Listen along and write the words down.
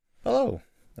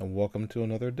and welcome to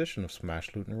another edition of Smash,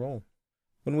 Loot, and Roll.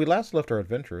 When we last left our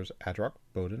adventurers, Adrock,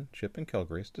 Bowden, Chip, and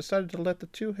Kelgrace decided to let the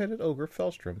two-headed ogre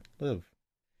Felstrom live.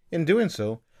 In doing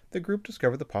so, the group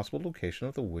discovered the possible location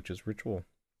of the witch's ritual.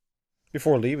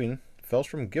 Before leaving,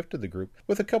 Felstrom gifted the group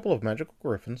with a couple of magical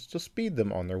griffins to speed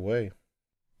them on their way.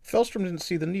 Felstrom didn't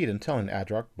see the need in telling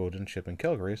Adrock, Bowden, Chip, and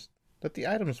Kelgrace that the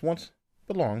items once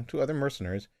belonged to other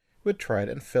mercenaries who had tried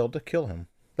and failed to kill him.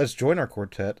 Let's join our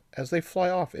quartet as they fly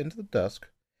off into the dusk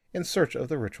in search of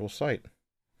the ritual site.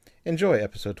 Enjoy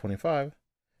episode 25,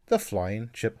 The Flying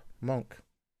Chipmunk.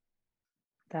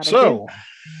 So,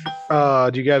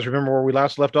 do you guys remember where we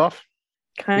last left off?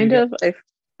 Kind of.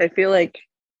 I feel like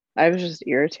I was just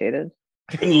irritated.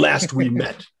 And last we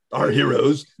met our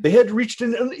heroes, they had reached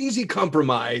an uneasy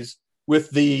compromise with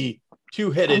the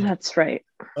two-headed. Oh, that's right.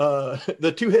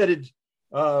 The two-headed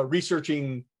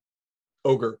researching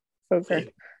ogre.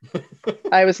 Okay.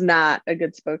 I was not a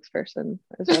good spokesperson,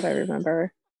 is what I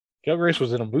remember. Kelgrace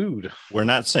was in a mood. We're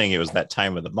not saying it was that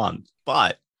time of the month,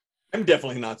 but I'm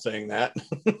definitely not saying that.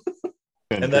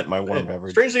 and that my warm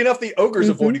beverage. Strangely enough, the ogre's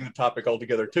avoiding the topic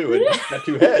altogether too, and got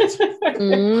two heads.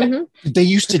 They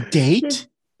used to date.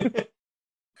 They're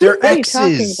They're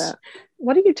exes.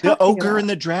 What are you talking about? The ogre and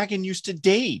the dragon used to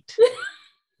date.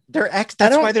 They're ex.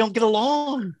 That's why they don't get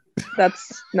along.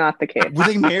 That's not the case. Were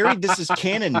they married? This is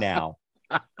canon now.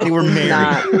 They were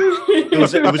married. It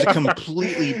was a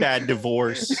completely bad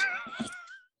divorce.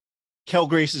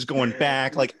 Kelgrace is going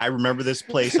back. Like, I remember this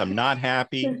place. I'm not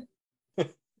happy. You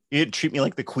didn't treat me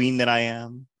like the queen that I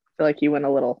am. I feel like you went a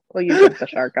little. Well, you jumped the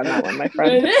shark on that one, my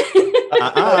friend.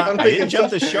 I didn't jump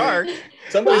the shark.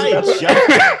 Somebody's I jumped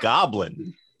the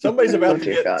goblin. Somebody's about Oh,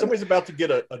 dear God. somebody's about to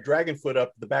get a dragon foot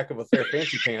up the back of a fair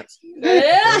fancy pants.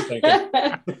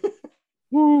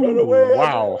 Run away,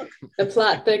 Wow. The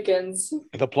plot thickens.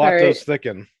 The plot All right. does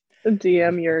thicken.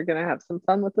 DM, you're gonna have some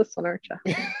fun with this one, aren't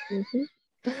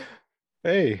you?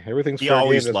 Hey, everything's He fair game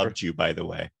always this loved you, by the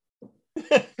way.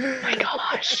 My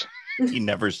gosh. He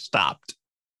never stopped.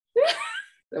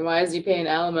 Then why is he paying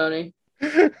alimony?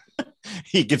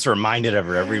 He gets reminded of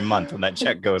her every month when that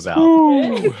check goes out.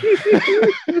 Ooh.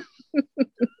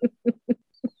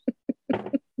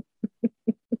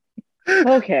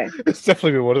 Okay. It's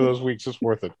definitely been one of those weeks. It's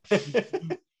worth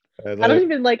it. I don't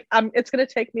even like. It's gonna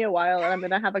take me a while, and I'm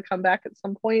gonna have a comeback at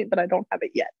some point, but I don't have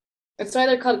it yet. That's why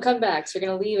they're called comebacks. You're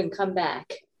gonna leave and come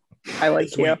back. I like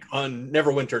This you. week on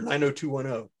Neverwinter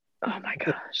 90210. Oh my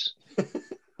gosh.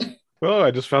 Well,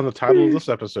 I just found the title of this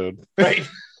episode. Right.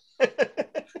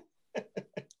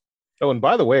 Oh, and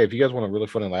by the way, if you guys want to really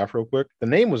fun and laugh real quick, the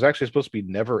name was actually supposed to be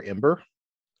Never Ember.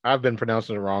 I've been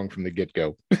pronouncing it wrong from the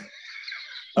get-go.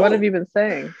 What have you been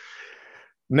saying?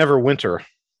 Never Winter.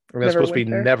 I mean, it's supposed to be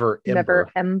Neverwinter? Never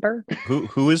Ember. Never Ember.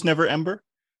 Who is Never Ember?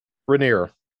 Rainier.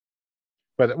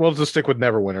 But we'll just stick with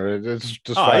Neverwinter. It's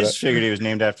just Oh, I fine. just figured he was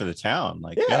named after the town.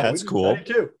 Like, yeah, that's we cool. decided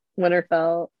too.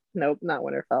 Winterfell. Nope, not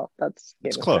Winterfell. That's Game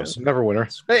It's of close. Thrones. Neverwinter.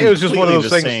 It was just one of Completely those the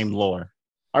things. Same lore.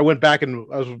 I went back and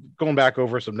I was going back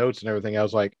over some notes and everything. I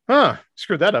was like,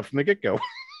 screwed that up from the get-go.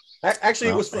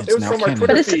 Actually, Well, it was it's now from our canon.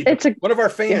 Twitter But feed. it's a One of our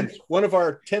fans, one of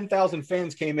our 10,000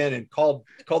 fans came in and called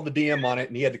the DM on it,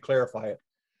 and he had to clarify it.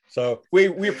 So we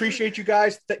appreciate you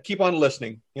guys. Keep on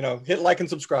listening. Hit like and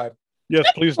subscribe. Yes,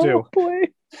 please do. oh boy.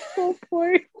 Oh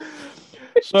boy.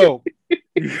 So,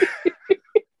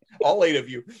 All 8 of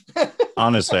you.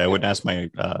 Honestly, I wouldn't ask my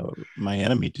my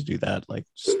enemy to do that. Like,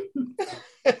 just,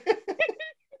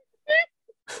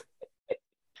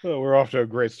 we're off to a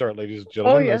great start, ladies and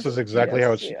gentlemen. Oh, yes. This is exactly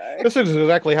how it's. Yes, we are. This is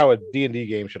exactly how a D&D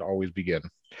game should always begin.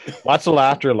 Lots of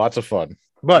laughter, lots of fun,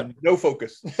 but No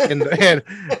focus. and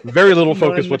very little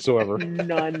focus None. whatsoever.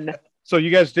 None. So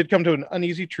you guys did come to an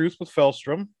uneasy truce with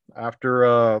Felstrom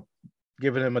after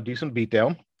giving him a decent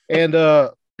beatdown, and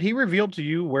he revealed to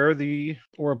you where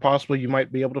or possibly you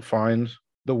might be able to find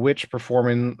the witch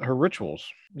performing her rituals.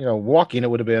 Walking, it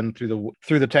would have been through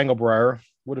the Tanglebriar,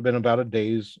 would have been about a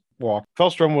day's walk.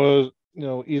 Felstrom was,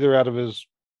 either out of his,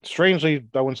 strangely,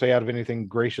 I wouldn't say out of anything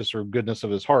gracious or goodness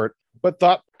of his heart, but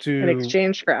thought to, In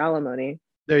exchange for alimony.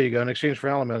 there you go, in exchange for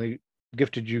alimony,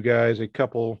 gifted you guys a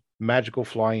couple magical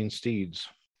flying steeds.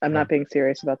 I'm not being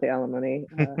serious about the alimony,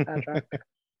 Adra.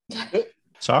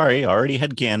 sorry, already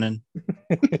had canon.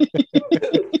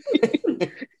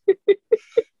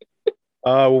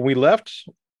 When we left,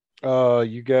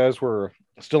 you guys were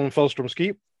still in Felstrom's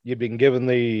Keep. You'd been given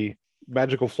the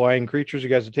magical flying creatures. You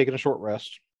guys had taken a short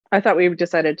rest. I thought we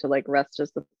decided to rest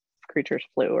as the creatures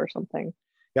flew or something.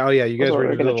 Oh yeah, you guys That's what were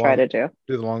we're going going to try to do.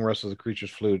 do the long rest as the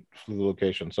creatures flew the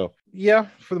location. So yeah,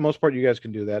 for the most part, you guys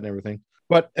can do that and everything.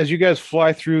 But as you guys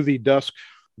fly through the dusk,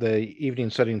 the evening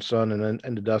setting sun and then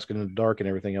into dusk and into dark and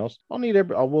everything else,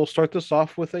 we'll start this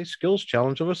off with a skills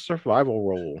challenge of a survival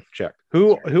roll check.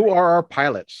 Who are our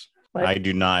pilots? What? I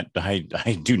do not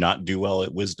do well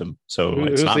at wisdom, so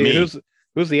it's Who's not me.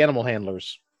 Who's the animal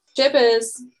handlers? Chip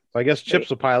is. So I guess Chip's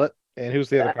the pilot, and who's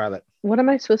the other pilot? What am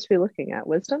I supposed to be looking at?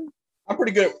 Wisdom? I'm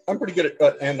pretty good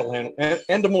at animal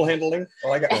handling.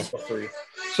 Well, I got one for free.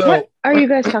 So what are you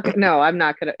guys talking? No, I'm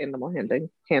not good at animal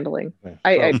handling.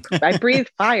 I breathe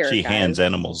fire. She guys. hands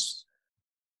animals.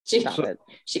 Stop it.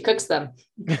 She cooks them.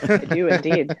 I do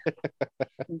indeed.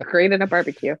 Great in a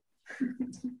barbecue.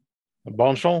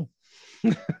 Bonchon.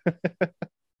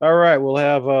 All right, we'll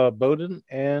have Bowden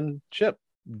and Chip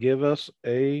give us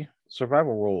a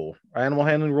survival roll, animal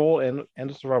handling roll, and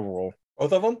a survival roll.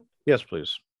 Both of them? Yes,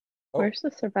 please. Oh. Where's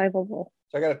the survival roll?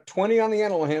 So I got a 20 on the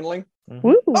animal handling.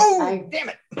 Woo! Oh, damn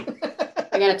it.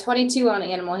 I got a 22 on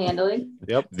animal handling.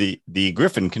 Yep. The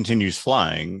griffin continues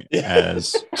flying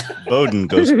as Bowden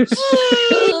goes. Make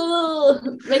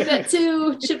that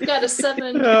 2. Chip got a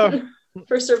 7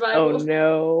 for survival. Oh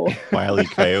no! Wile E.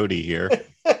 Coyote here.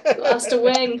 Lost a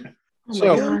wing. Oh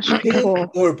So- my gosh, people.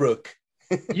 Morbrook.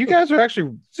 You guys are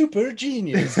actually Super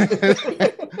genius.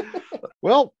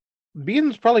 well. Being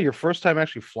it's probably your first time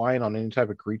actually flying on any type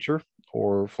of creature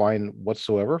or flying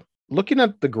whatsoever. Looking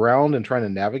at the ground and trying to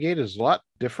navigate is a lot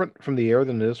different from the air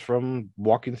than it is from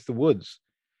walking through the woods.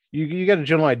 You get a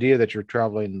general idea that you're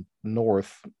traveling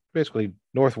north, basically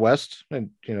northwest,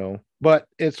 and but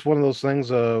it's one of those things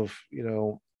of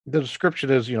the description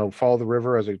is follow the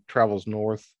river as it travels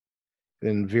north,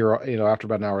 and veer after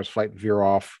about an hour's flight veer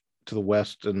off to the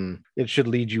west, and it should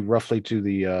lead you roughly to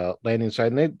the landing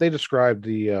site. And they described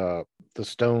the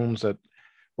stones that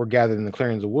were gathered in the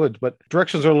clearings of woods, but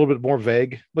directions are a little bit more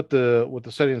vague. But with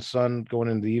the setting sun going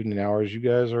into the evening hours, you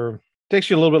guys takes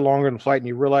you a little bit longer in flight, and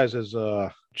you realize as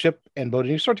Chip and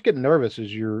Bowden, you start to get nervous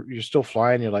as you're still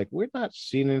flying. You're like, we're not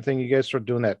seeing anything. You guys start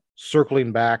doing that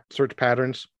circling back search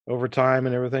patterns over time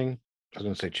and everything. I was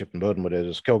going to say Chip and Bowden, but it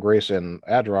is Kelgrace and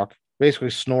Adrock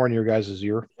basically snoring your guys'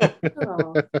 ear.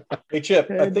 Oh. Hey Chip,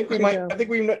 I Good think we to might. go. I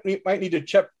think we might need to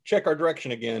check our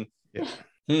direction again. Yeah.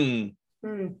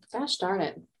 Gosh darn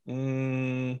it.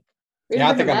 Mm, We yeah,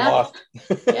 I didn't think bring a I'm map.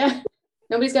 lost. Yeah.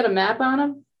 Nobody's got a map on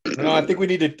them? No, I think we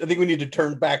need to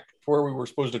turn back to where we were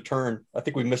supposed to turn. I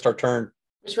think we missed our turn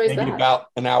Which way is maybe that? about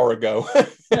an hour ago.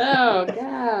 Oh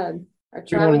God. Our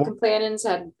traveling companions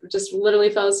had just literally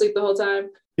fell asleep the whole time.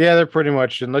 Yeah, they're pretty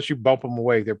much, unless you bump them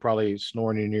awake, they're probably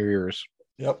snoring in your ears.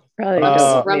 Yep. Probably Uh,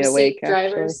 don't want Rump me seat awake. Actually.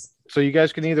 drivers. So you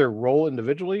guys can either roll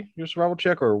individually your survival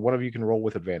check, or one of you can roll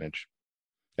with advantage,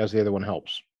 as the other one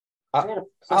helps. I got a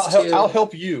 +2. I'll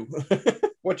help you.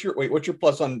 What's your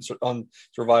plus on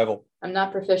survival? I'm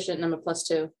not proficient and I'm a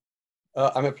 +2.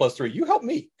 I'm at +3. You help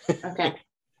me. Okay.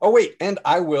 Oh wait, and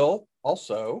I will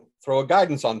also throw a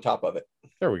guidance on top of it.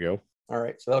 There we go. All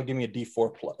right, so that'll give me a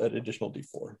D4 plus an additional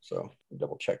D4. So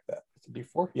double check that. It's a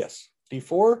D4. Yes,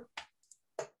 D4.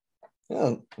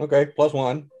 Yeah, okay,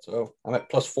 +1. So I'm at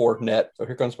 +4 net. So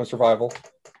here comes my survival.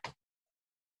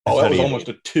 Oh, that was almost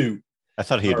a 2. I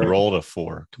thought he had All right. rolled a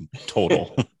 4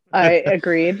 total. I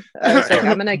agreed. I was like,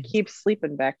 I'm gonna keep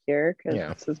sleeping back here because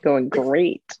Yeah. this is going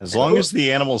great. As long as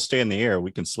the animals stay in the air,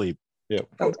 we can sleep.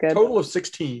 Sounds good. Total of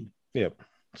 16.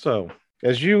 So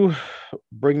as you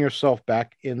bring yourself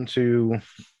back into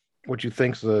what you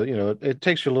think's it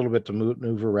takes you a little bit to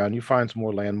move around. You find some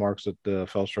more landmarks that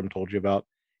Fellstrom told you about.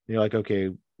 You're like, okay,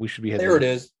 we should be heading. There it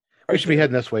is. We should be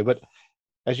heading this way. But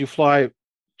as you fly,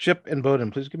 Chip and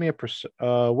Bowden, please give me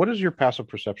what is your passive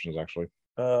perceptions actually?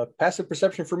 Passive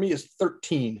perception for me is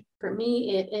 13. For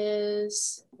me, it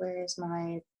is. Where is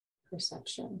my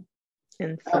perception?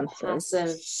 And Oh, senses. passive.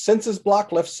 Senses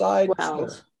block left side.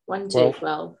 12. 1, 2, 12.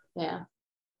 12. Yeah.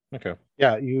 Okay.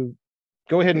 Yeah, you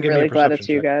go ahead and give Really me a glad perception it's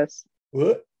you check. guys.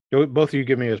 What? Both of you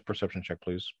give me a perception check,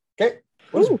 please. Okay.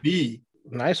 What is Ooh. B?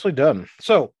 Nicely done.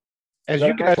 So as Is that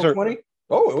you a guys natural are 20?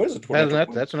 Oh, it is a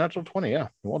 20. that's a natural 20. Yeah,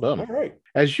 well done. All right.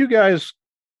 As you guys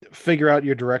figure out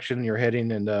your direction you're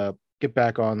heading and get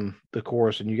back on the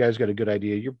course, and you guys got a good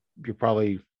idea, you're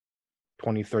probably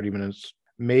 20-30 minutes,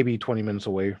 maybe 20 minutes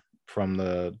away from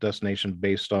the destination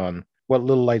based on what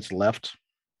little light's left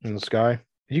in the sky.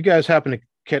 You guys happen to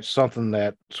catch something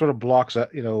that sort of blocks that,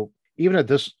 even at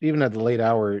the late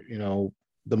hour,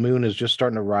 the moon is just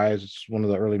starting to rise. It's one of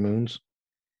the early moons,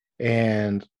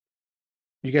 and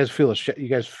you guys feel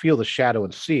the shadow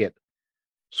and see it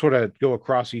sort of go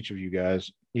across each of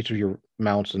your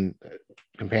mounts and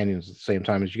companions at the same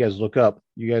time. As you guys look up,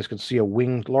 you guys can see a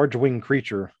large winged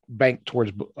creature bank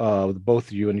towards both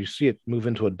of you, and you see it move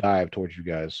into a dive towards you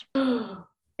guys.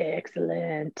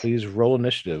 Excellent. Please roll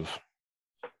initiative.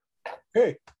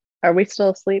 Okay. Are we still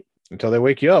asleep? Until they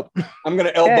wake you up. I'm going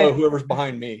to elbow Okay. whoever's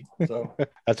behind me. So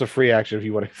That's a free action if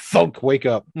you want to thunk, wake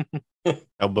up.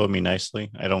 Elbow me nicely.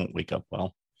 I don't wake up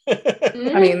well.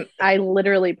 I mean, I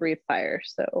literally breathe fire,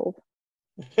 so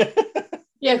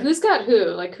Yeah, who's got who?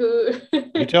 Like who?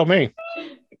 You tell me.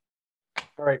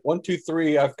 all right. 1, 2,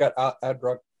 3. I've got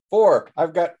Adrock. 4.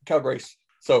 I've got Calgrace.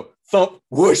 So thump,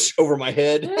 whoosh over my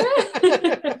head.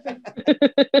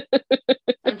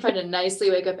 I'm trying to nicely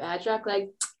wake up Adrock like,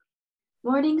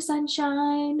 morning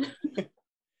sunshine.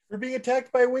 We're being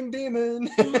attacked by a winged demon.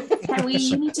 We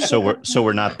need to So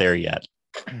we're not there yet.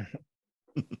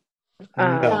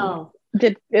 No.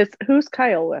 Who's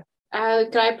Kyle with?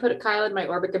 Can I put Kyle in my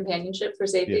orbit companionship for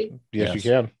safety? Yes, you Yes.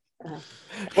 can.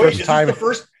 Wait, First time.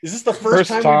 Is this the first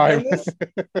time we've done this?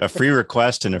 A free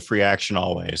request and a free action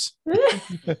always.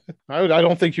 I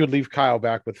don't think you would leave Kyle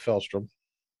back with Felstrom.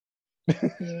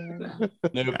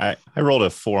 Nope. I rolled a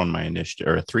 4 on my initiative,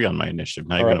 or a 3 on my initiative,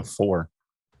 not All even right. a 4.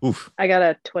 Oof. I got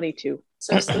a 22.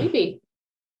 So sleepy.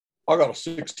 I got a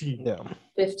 16. Yeah.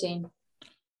 15.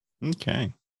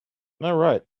 Okay. All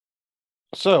right.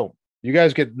 So you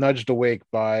guys get nudged awake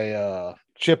by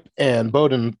Chip and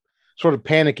Bowden sort of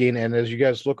panicking. And as you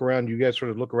guys look around, you guys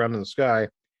sort of look around in the sky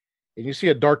and you see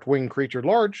a dark winged creature,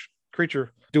 large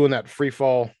creature, doing that free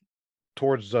fall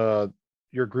towards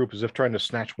your group as if trying to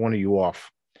snatch one of you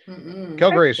off.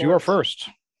 Calgrace, you are first.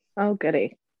 Oh,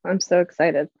 goody. I'm so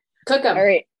excited. Cook him. All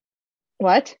right.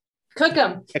 What? Cook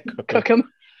him. Cook him.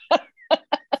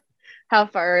 How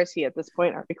far is he at this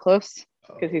point? Are we close?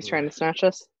 Because he's trying to snatch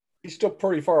us. He's still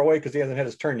pretty far away because he hasn't had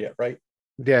his turn yet, right?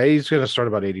 Yeah, he's going to start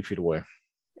about 80 feet away.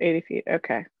 80 feet.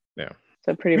 Okay. Yeah.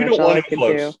 So pretty You much don't all I want could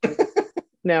him do. close.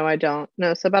 No, I don't.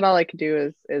 No, so about all I could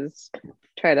do is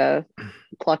try to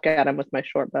pluck at him with my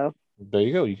short bow. There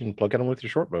you go. You can plug at him with your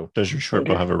short bow. Does your short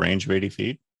bow have a range of 80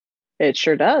 feet? It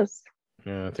sure does.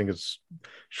 Yeah, I think it's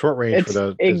short range It's for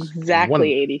the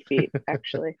exactly 80 feet,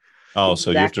 actually. Oh,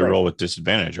 so you have to Exactly. roll with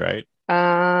disadvantage, right?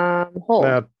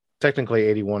 Hold. Technically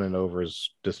 81 and over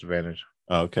is disadvantage.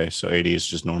 Oh, okay, so 80 is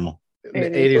just normal.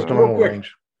 80 is Real normal quick.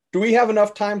 range. Do we have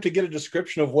enough time to get a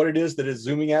description of what it is that is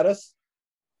zooming at us?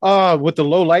 With the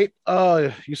low light,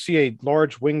 you see a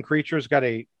large winged creature. It's got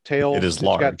a tail. It is It's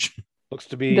got- large. looks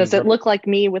to be. Does it look like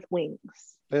me with wings?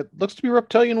 It looks to be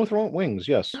reptilian with wings.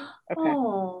 Yes. Okay.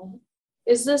 Oh.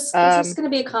 Is this going to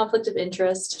be a conflict of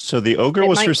interest? So the ogre It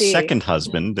was might her be. second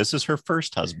husband. This is her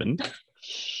first husband.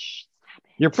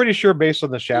 You're pretty sure based on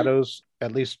the shadows,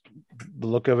 at least the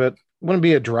look of it, wouldn't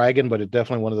be a dragon, but it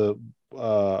definitely one of the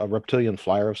a reptilian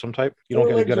flyer of some type. You don't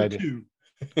get a good idea. Two.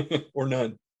 Or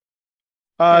none.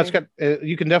 It's got.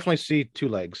 You can definitely see 2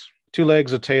 legs,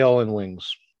 a tail, and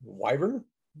wings. Wyvern,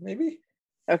 maybe?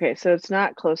 Okay, so it's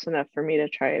not close enough for me to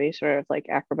try any sort of like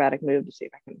acrobatic move to see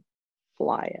if I can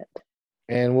fly it.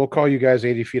 And we'll call you guys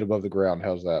 80 feet above the ground.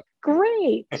 How's that?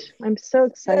 Great. I'm so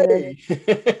excited.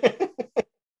 Hey.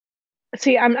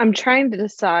 See, I'm trying to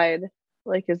decide,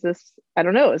 like, is this, I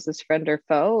don't know, is this friend or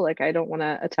foe? Like, I don't want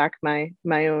to attack my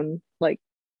own, like,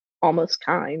 almost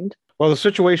kind Well, the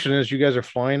situation is you guys are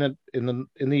flying it in the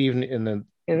evening in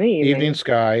the evening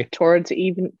sky towards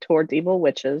evil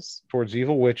witches. towards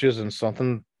evil witches, and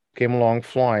something came along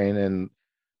flying, and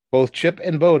both Chip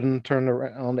and Bowden turned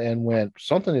around and went,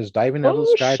 something is diving out of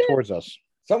the Oh, sky shit. towards us.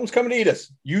 Something's coming to eat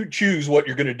us. You choose what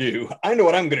you're going to do. I know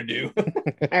what I'm going to do.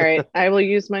 All right, I will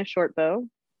use my short bow,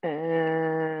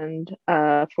 and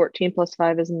 14 plus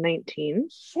 5 is 19.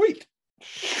 Sweet.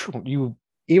 You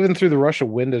even through the rush of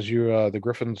wind as you the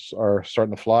griffins are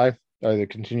starting to fly, or they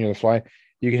continue to fly,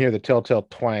 you can hear the telltale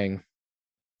twang,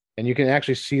 and you can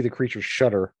actually see the creature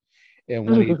shudder. And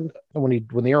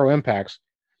when the arrow impacts,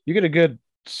 you get a good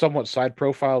somewhat side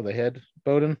profile of the head,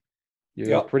 Bowden. You're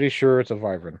Yep. pretty sure it's a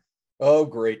wyvern. Oh,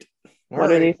 great. All What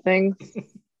are right. these things?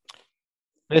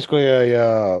 Basically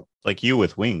a Like you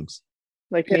with wings.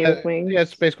 Like me with wings? yeah,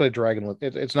 it's basically a dragon with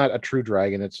it's not a true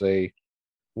dragon, it's a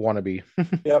wannabe.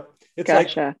 Yep. It's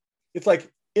Gotcha. like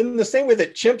in the same way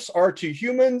that chimps are to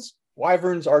humans,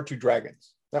 wyverns are to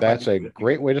dragons. That might That's be a good.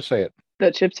 great way to say it.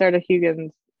 The chips are to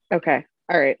Huygens. Okay.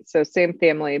 All right. So same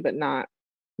family, but not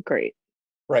great.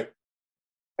 Right.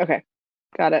 Okay.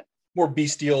 Got it. More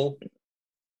bestial.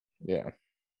 Yeah.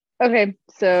 Okay.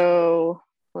 So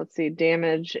let's see.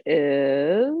 Damage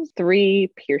is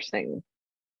 3 piercing.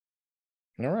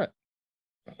 All right.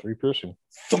 3 piercing.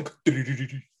 Thunk.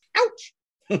 Ouch.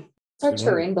 Is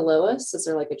there terrain below us? Is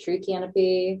there like a tree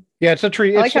canopy? Yeah, it's a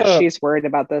tree. I It's like how she's worried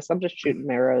about this. I'm just shooting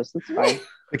arrows. It's fine.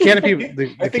 the canopy.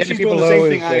 The I think she's canopy doing the below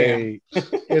same thing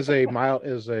I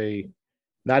is a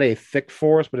not a thick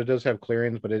forest, but it does have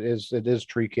clearings. But it is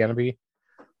tree canopy.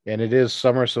 And it is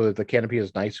summer, so that the canopy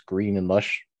is nice, green, and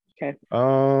lush. Okay.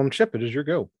 Chip, it is your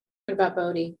go. What about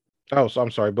Bodhi? Oh, so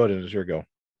I'm sorry, Bowden, it is your go.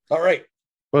 All right.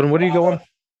 Bowden, what are you going?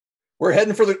 We're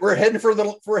heading for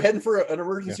an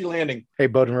emergency landing. Hey,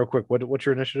 Bowden, real quick, what's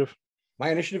your initiative? My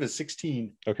initiative is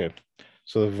 16. Okay.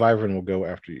 So the Wyvern will go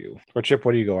after you. Or Chip,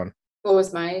 what are you going? What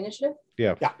was my initiative?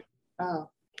 Yeah. Oh,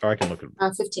 Oh, I can look at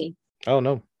 15. Oh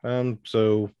no.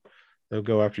 So they'll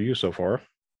go after you so far.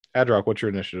 Adrock, what's your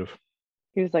initiative?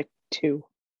 He was like 2.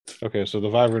 Okay, so the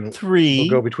Wyvern will 3.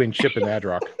 go between Chip and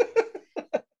Adrock.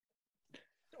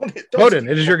 Don't Bowden,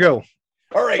 it is your go.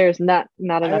 All right. There's not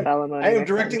enough alimony. I am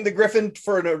directing the Griffin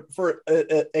for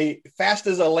a fast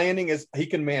as a landing as he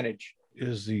can manage.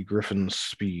 Is the Griffin's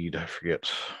speed? I forget.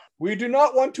 We do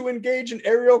not want to engage in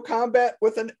aerial combat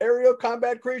with an aerial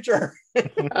combat creature.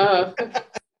 Oh,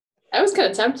 I was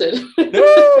kind of tempted.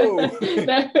 No!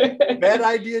 Bad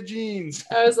idea, Jeans.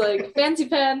 I was like, fancy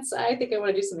pants. I think I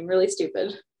want to do something really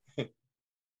stupid.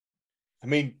 I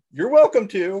mean, you're welcome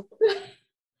to.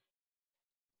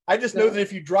 I just know that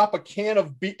if you drop a can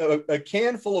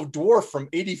full of dwarf from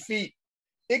 80 feet,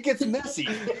 it gets messy.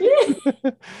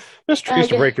 There's trees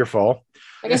to break your fall.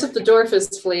 I guess if the dwarf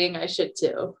is fleeing, I should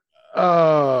too.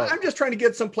 I'm just trying to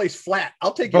get someplace flat.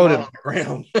 I'll take you Bowden, on the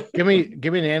ground. give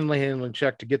me an animal handling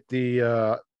check to get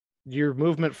the your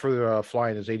movement for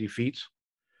flying is 80 feet.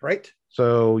 Right.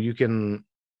 So you can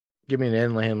give me an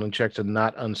animal handling check to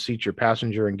not unseat your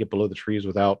passenger and get below the trees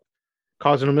without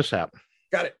causing a mishap.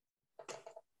 Got it.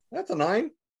 That's a 9.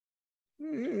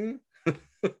 Mm-hmm.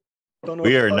 Don't know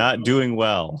We are not doing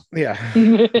well. Yeah.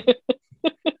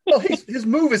 Well, his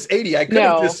move is 80. I could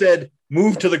have just said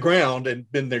move to the ground and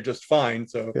been there just fine.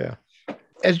 So yeah.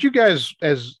 As you guys,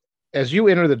 as you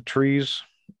enter the trees,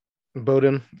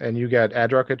 Bowden, and you got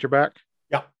Adrock at your back.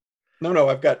 Yeah. No,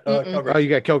 I've got Oh, you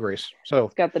got Kilgrace. So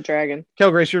it's got the dragon.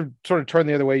 Kilgrace, you're sort of turned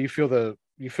the other way. You feel the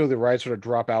ride sort of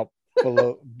drop out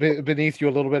below beneath you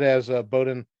a little bit as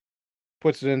Bowden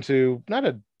puts it into not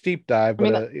a deep dive,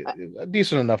 but a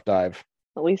decent enough dive.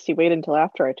 At least he waited until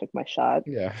after I took my shot.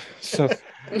 Yeah. So,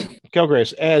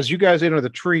 Kilgrace, as you guys enter the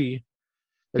tree,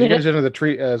 as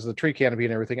the tree canopy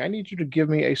and everything, I need you to give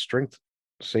me a strength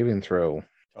saving throw.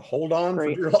 Hold on for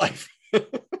your life.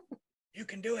 You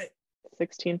can do it.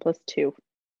 16 plus 2.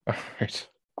 All right.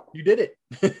 You did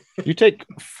it. You take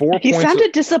 4 points. He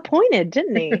sounded disappointed,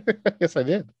 didn't he? Yes, I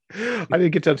did. I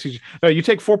didn't get to. No, you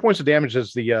take 4 points of damage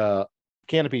as the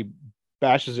canopy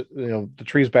bashes. The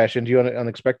trees bash into you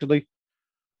unexpectedly.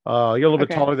 You're a little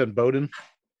bit taller than Bowden.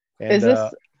 And, is this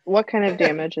what kind of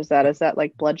damage is that? Is that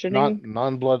like bludgeoning?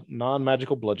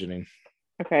 Non-magical bludgeoning.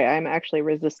 Okay, I'm actually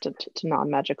resistant to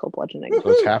non-magical bludgeoning. So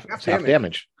it's half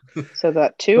damage. So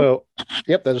that 2. So,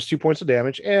 yep, that is 2 points of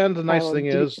damage. And the nice thing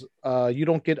is, you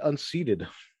don't get unseated.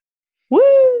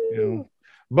 Woo!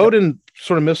 Bowden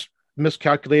sort of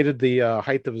miscalculated the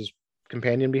height of his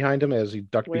companion behind him as he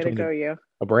ducked between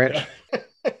a branch.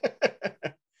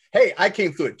 Hey, I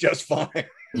came through it just fine.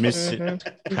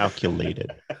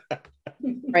 Miscalculated.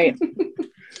 Right.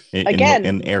 Again,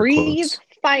 in air breathe quotes.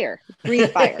 Fire.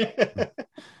 Breathe fire.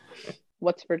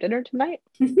 What's for dinner tonight?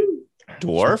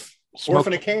 Dwarf? Dwarf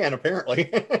in a can,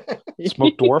 apparently.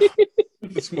 Smoked dwarf?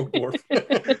 Smoked dwarf.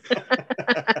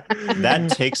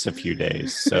 That takes a few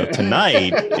days. So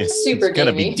tonight it's going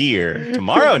to be deer.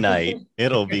 Tomorrow night,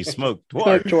 it'll be smoked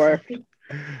dwarf.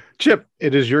 Chip,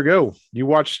 it is your go. You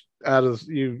watch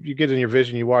you get in your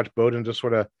vision, you watch Bowden just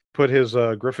sort of put his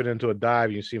Griffin into a dive,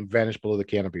 and you see him vanish below the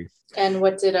canopy. And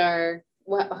what did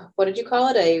what did you call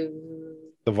it?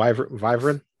 The Wyvern?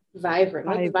 Wyvern.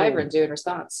 What did the Wyvern do in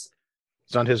response?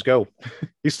 It's not his go.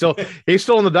 He's still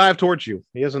in the dive towards you.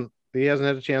 He hasn't had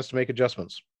a chance to make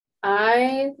adjustments.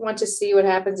 I want to see what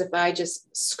happens if I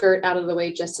just skirt out of the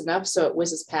way just enough so it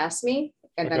whizzes past me,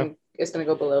 and then it's going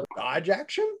to go below. Dodge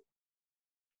action?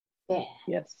 Yeah.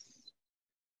 Yes.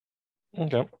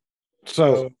 Okay.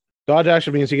 So dodge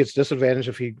action means he gets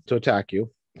disadvantage to attack you.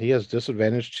 He has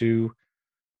disadvantage to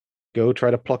go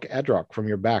try to pluck Adrock from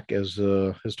your back as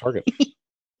his target.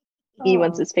 He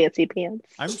wants his fancy pants.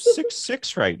 I'm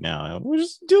 6'6" right now. What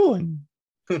is he doing?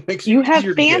 You have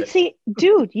fancy,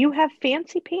 dude. You have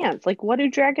fancy pants. Like, what do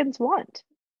dragons want?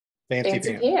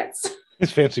 Fancy pants.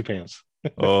 It's fancy pants.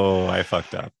 Oh, I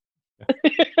fucked up.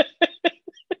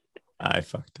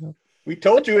 We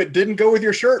told you it didn't go with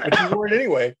your shirt, but you wore it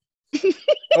anyway.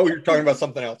 Oh, you're talking about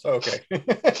something else. Okay.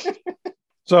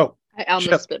 So I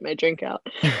almost spit my drink out.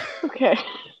 Okay.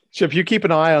 Chip, you keep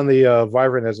an eye on the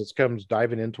Wyvern as it comes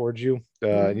diving in towards you.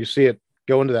 And you see it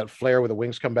go into that flare where the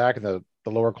wings come back and the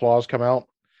lower claws come out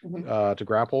to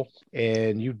grapple.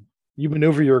 And you You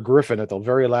maneuver your griffin at the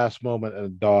very last moment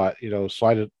and dot,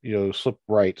 slide it, slip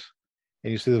right,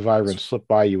 and you see the Wyvern slip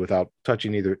by you without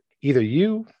touching either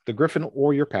you, the griffin,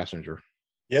 or your passenger.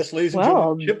 Yes, ladies and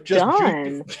Well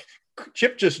gentlemen, done.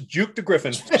 Chip just juked the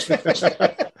griffin.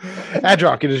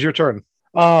 Adrock, it is your turn.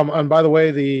 And by the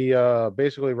way, the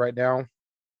basically right now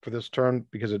for this turn,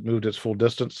 because it moved its full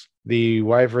distance, the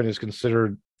Wyvern is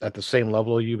considered at the same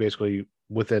level as you, basically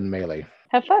within melee.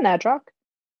 Have fun, Adrock.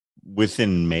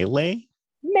 Within melee?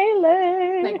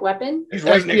 Melee. Like weapon? He's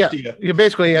right next to you.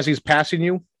 Basically, as he's passing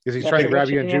you, because he's trying to grab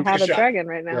you and You juke. have a shot. dragon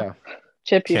right now. Yeah.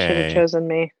 Chip, you should Okay. have chosen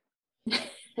me.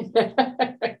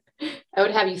 I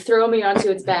would have you throw me onto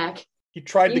its back. He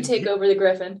tried You take over the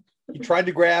griffin. He tried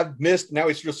to grab, missed. Now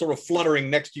he's just sort of fluttering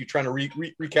next to you, trying to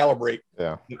recalibrate.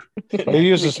 Yeah. He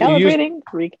uses Recalibrating.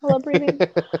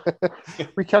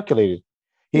 recalculated.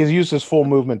 He has used his full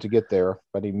movement to get there,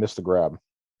 but he missed the grab.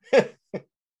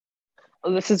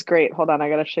 Oh, this is great. Hold on, I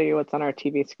got to show you what's on our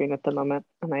TV screen at the moment,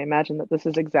 and I imagine that this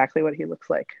is exactly what he looks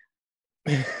like.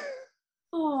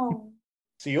 Oh.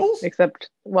 Seals? Except,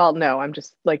 well, no, I'm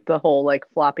just like the whole like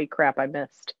floppy crap I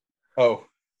missed. Oh.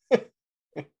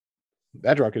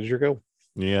 Adrock, is your go.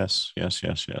 Yes.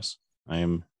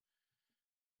 I'm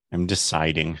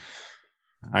deciding.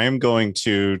 I am going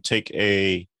to take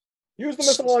a Use the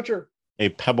missile launcher.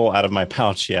 pebble out of my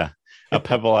pouch. Yeah. A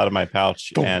pebble out of my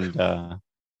pouch and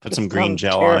put This some green sounds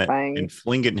gel terrifying. on it and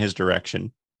fling it in his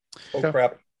direction. Oh,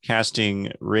 crap.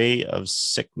 Casting Ray of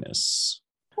Sickness.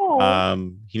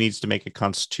 Oh, He needs to make a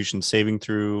Constitution saving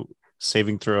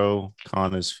throw.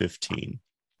 Con is 15.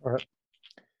 All right.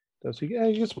 Does he? Yeah,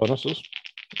 he gets bonuses.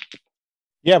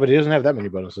 Yeah, but he doesn't have that many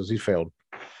bonuses. He failed.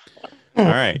 All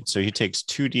right. So he takes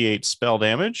 2d8 spell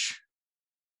damage,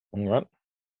 All right.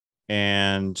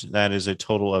 and that is a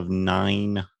total of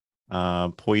 9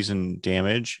 poison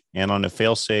damage. And on a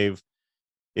fail save,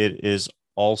 it is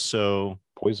also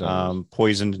Poison.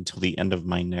 poisoned until the end of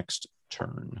my next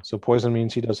turn. So poison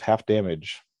means he does half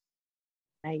damage.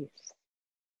 nice.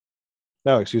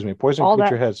 No, excuse me. Poison All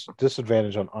creature that- has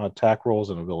disadvantage on attack rolls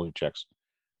and ability checks.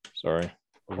 Sorry.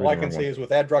 All I can say is with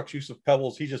Adrock's use of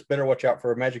pebbles, he just better watch out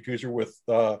for a magic user with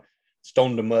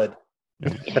stone to mud.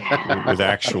 With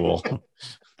actual.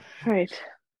 Right.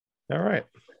 All right.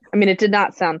 I mean, it did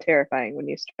not sound terrifying when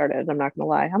you started. I'm not going to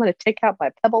lie. I'm going to take out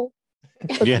my pebble,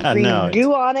 put Yeah, some green no, it's-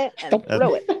 goo on it, and That-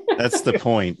 throw it. That's the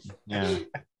point. Yeah.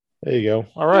 There you go.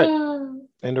 All right.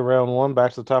 End of round 1.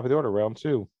 Back to the top of the order. Round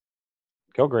 2.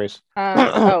 Kill Grace.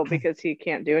 Oh, because he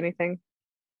can't do anything.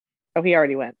 Oh, he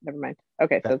already went. Never mind.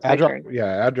 Okay, so it's my turn.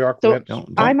 Adrock So- went.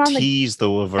 Don't I'm on the- tease the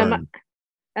Laverne.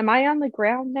 Am I on the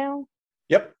ground now?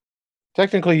 Yep.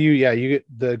 Technically, you get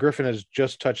the Griffin has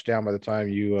just touched down by the time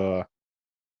you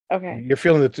Okay. you're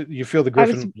feeling you feel the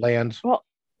Griffin land Well,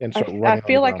 and start running. I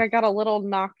feel like I got a little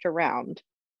knocked around.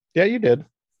 Yeah, you did.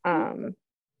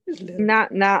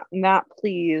 Not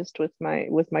pleased with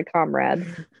my comrade.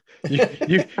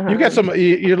 You got some.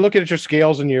 You're looking at your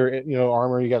scales and your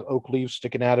armor. You got oak leaves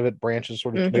sticking out of it, branches,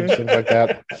 sort of twigs, things like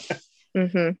that.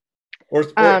 Mm-hmm. Or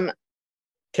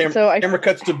camera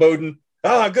cuts to Bowden.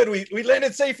 Ah, good. We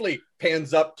landed safely.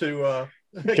 Pans up to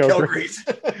Kelgrace.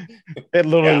 It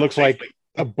literally Yeah, looks safely. like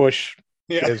a bush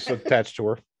Yeah. is attached to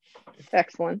her.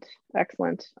 Excellent.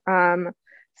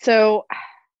 So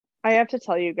I have to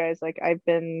tell you guys, like, I've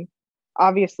been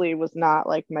obviously was not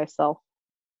like myself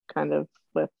kind of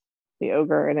with the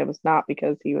ogre, and it was not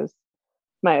because he was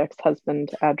my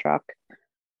ex-husband, Adrock.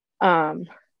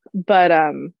 But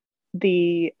I'm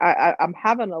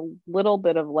having a little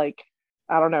bit of like,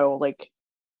 I don't know, like,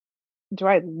 do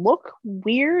I look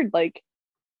weird? Like,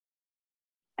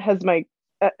 has my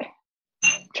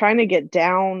trying to get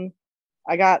down,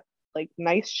 I got like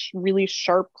nice, really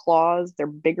sharp claws. They're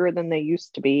bigger than they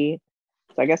used to be.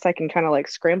 So I guess I can kind of like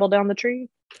scramble down the tree.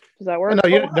 Does that work? No,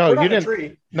 you We're not in a didn't.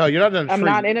 tree. No, you're not in a tree. I'm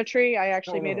not in a tree. I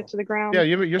actually made Oh. it to the ground. Yeah,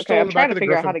 you're still Okay, on I'm the trying back to of the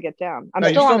figure out Griffin. how to get down. I'm No,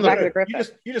 you're still still on on the the- back of the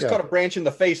Griffin. You just Yeah. caught a branch in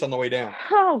the face on the way down.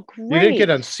 Oh, You great. didn't get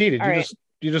unseated. All right.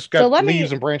 You just So got let me-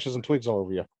 leaves and branches and twigs all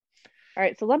over you. All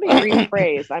right, so let me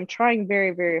rephrase. I'm trying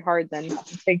very, very hard then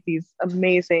to take these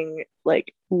amazing,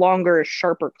 like, longer,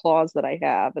 sharper claws that I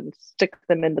have and stick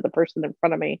them into the person in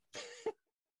front of me.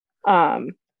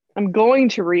 I'm going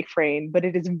to refrain, but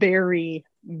it is very,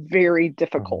 very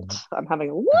difficult. I'm having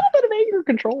a little bit of anger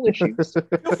control issues.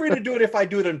 Feel free to do it if I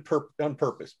do it on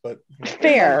purpose, but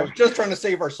Fair. I'm just trying to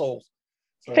save our souls.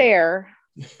 So- Fair.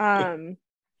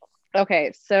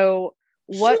 Okay, so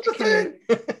what Shoot the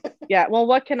can thing! yeah, well,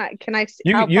 what can I see?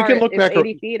 You- how you far can look it's back-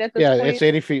 80 feet at this Yeah, point? it's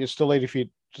 80 feet. It's still 80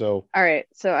 feet. So All right,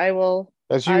 so I will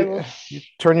as I you, will you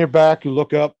turn your back, you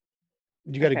look up.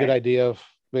 You got a Okay. good idea of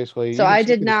basically. So you can I see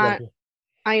did through the not- smoke.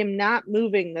 I am not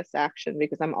moving this action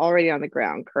because I'm already on the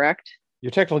ground, correct?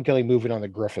 You're technically moving on the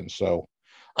griffin, so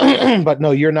but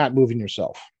no, you're not moving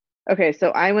yourself. Okay, so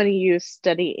I want to use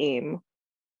steady aim,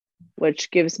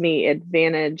 which gives me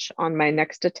advantage on my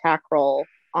next attack roll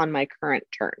on my current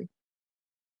turn.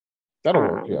 That'll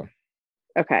work, yeah.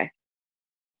 Okay.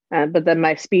 But then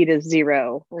my speed is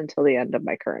 0 until the end of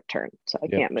my current turn, so I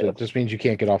can't move. So this means you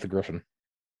can't get off the griffin.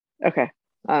 Okay.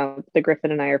 The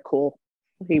griffin and I are cool.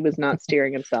 He was not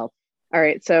steering himself. All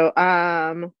right, so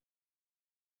I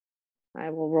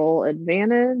will roll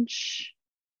advantage.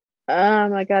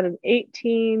 I got an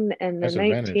 18 and a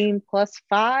 19 plus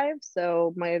 5,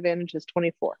 so my advantage is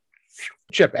 24.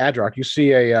 Chip, Adrock, you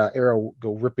see a arrow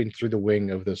go ripping through the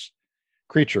wing of this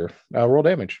creature. Roll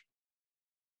damage.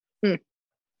 Hit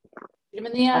him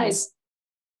in the eyes.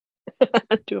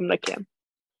 Do him like him.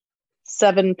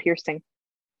 7 piercing.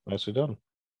 Nicely done.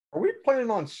 Are we planning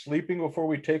on sleeping before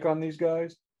we take on these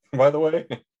guys? By the way,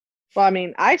 Well, I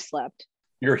mean, I slept.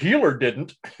 your healer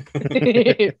didn't.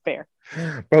 Fair.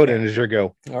 Bowden, is your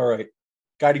go. All right.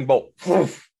 Guiding bolt. All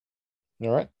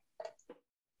right.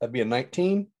 That'd be a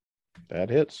 19. That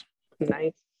hits.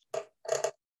 Nice.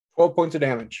 12 points of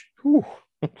damage. Whew.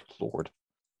 Lord.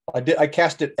 I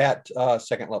cast it at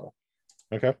second level.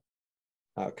 Okay.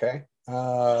 Okay.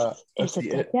 Is it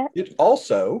dead yet? It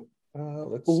also,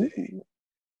 let's see.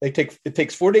 It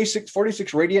takes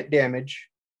 46 radiant damage,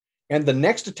 and the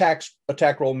next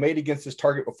attack roll made against this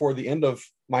target before the end of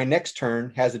my next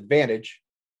turn has advantage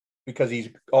because he's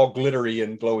all glittery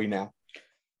and glowy now.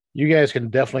 You guys can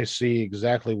definitely see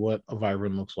exactly what a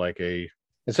Vyvern looks like.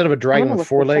 Instead of a dragon with look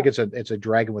 4 this legs, it's a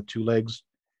dragon with 2 legs,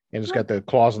 and it's got the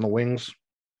claws and the wings,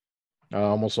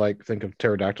 almost like think of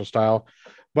pterodactyl style.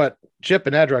 But Chip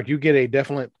and Adrock, you get a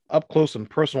definite up close and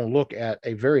personal look at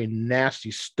a very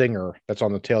nasty stinger that's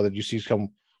on the tail that you see come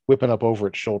whipping up over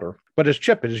its shoulder. But as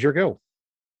Chip, it is your go.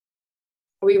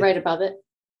 Are we right above it?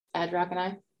 Adrock and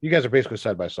I? You guys are basically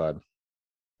side by side.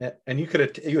 And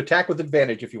you attack with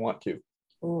advantage if you want to.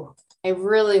 Ooh, I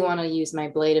really want to use my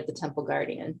Blade of the Temple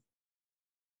Guardian.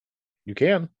 You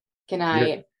can. Can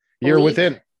I? You're leap?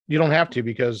 within. You don't have to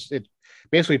because it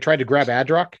basically tried to grab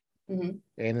Adrock. Mm-hmm.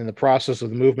 And in the process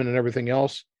of the movement and everything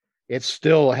else, it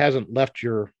still hasn't left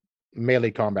your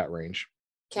melee combat range.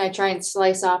 Can I try and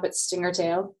slice off its stinger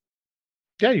tail?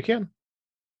 Yeah, you can.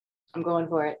 I'm going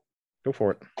for it. Go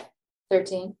for it.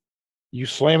 13. You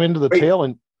slam into the Wait. tail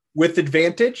and With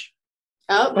advantage?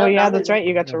 Oh, Oh, yeah, that's right.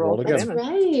 You got to roll roll for again. That's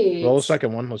damage. right. roll the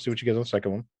second one. Let's see what you get on the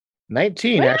second one.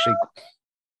 19 Well. actually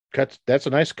cuts. That's a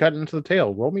nice cut into the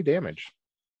tail. Roll me damage.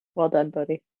 Well done,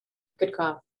 buddy. Good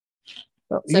call.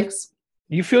 Well, 6.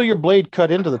 you feel your blade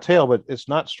cut into the tail, but it's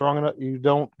not strong enough. You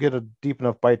don't get a deep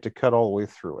enough bite to cut all the way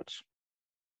through it.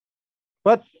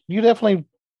 But you definitely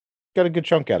got a good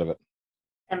chunk out of it.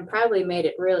 And probably made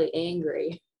it really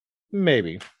angry.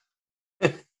 Maybe.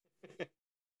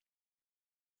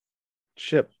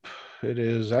 Chip. It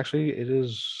is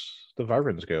the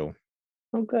Vyvern's go.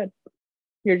 Oh, good.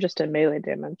 You're just in melee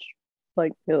damage,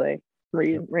 like melee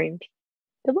range.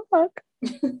 Good luck.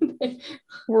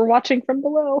 We're watching from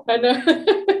below. I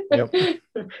know.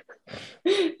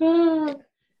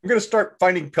 I'm going to start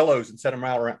finding pillows and set them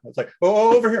out around. It's like,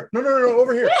 oh, over here. No,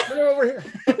 over here. No, over here.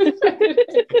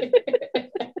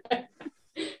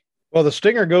 Well, the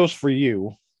stinger goes for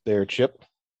you there, Chip.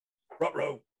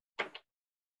 Ruh-roh.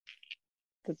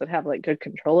 Does it have like good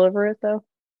control over it though?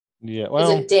 Yeah, Is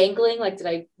well, it dangling? Like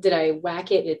did I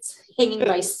whack it? It's hanging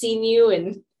by sinew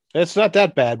and it's not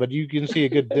that bad, but you can see a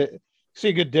good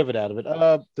divot out of it.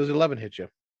 Does 11 hit you?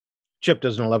 Chip,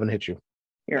 does an 11 hit you?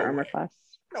 Your No armor way. class.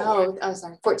 No way. oh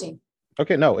sorry, 14.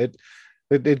 Okay, no, it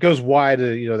goes wide.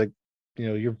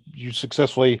 You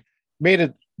successfully made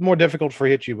it more difficult for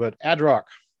hit you, but Adrock,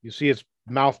 you see its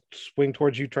mouth swing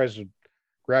towards you, tries to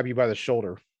grab you by the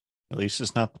shoulder. At least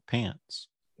it's not the pants.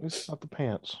 It's not the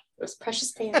pants. Those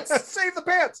precious pants. Save the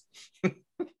pants.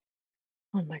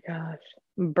 Oh my gosh.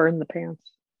 Burn the pants.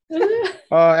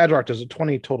 Adrock, does a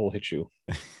 20 total hit you?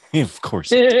 Of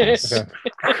course it does. Okay.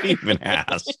 I even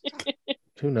ask.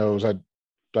 Who knows? I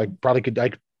probably could. I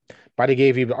probably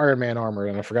gave you the Iron Man armor,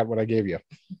 and I forgot what I gave you.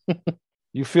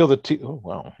 You feel the teeth. Oh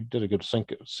wow, you did a good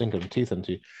sink of the teeth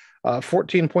into you.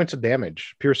 14 points of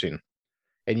damage, piercing,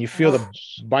 and you feel the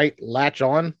bite latch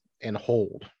on and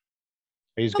hold.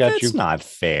 He's Well, got that's you not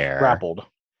fair. grappled.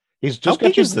 He's How just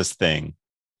big got you. is this thing?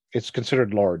 It's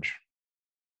considered large.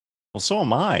 Well, so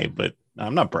am I, but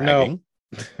I'm not bragging.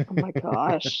 Oh my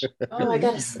gosh. Oh, I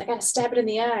gotta stab it in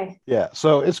the eye. Yeah,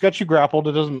 so it's got you grappled.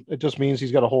 It just means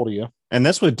he's got a hold of you. And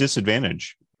that's with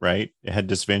disadvantage, right? It had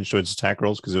disadvantage to its attack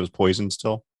rolls because it was poisoned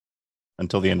still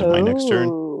until the end of my next turn.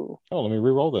 Ooh. you. Oh, let me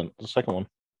re-roll then. The second one.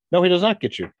 No, he does not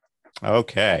get you.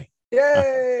 Okay.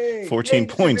 Yay! 14 Yay,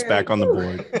 points back on the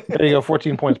disadvantage. board. There you go.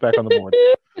 14 points back on the board.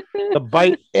 The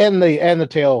bite and the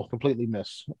tail completely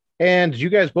miss. And you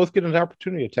guys both get an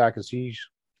opportunity attack as he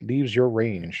leaves your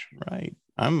range. Right.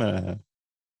 I'm gonna.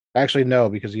 Actually, no,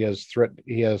 because he has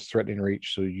threatening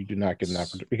reach, so you do not get an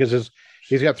opportunity because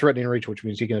he's got threatening reach, which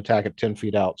means he can attack at 10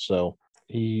 feet out. So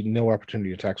no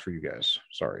opportunity attacks for you guys.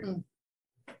 Sorry.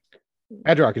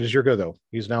 Adrock, it is your go though.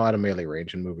 He's now out of melee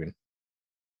range and moving.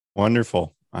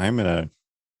 Wonderful. I'm gonna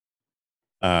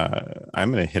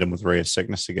hit him with Ray of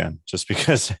Sickness again, just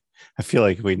because I feel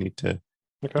like we need to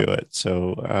do it.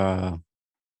 So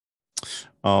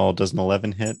does an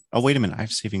 11 hit? Oh, wait a minute. I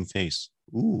have saving face.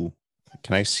 Ooh.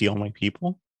 Can I see all my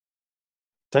people?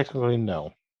 Technically,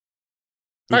 no.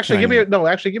 Who Actually, can I-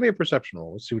 give me a perception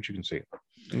roll. Let's see what you can see.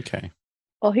 Okay.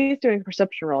 While he's doing a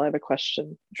perception roll, I have a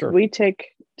question. Sure.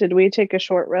 Did we take a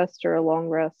short rest or a long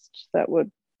rest that would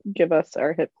give us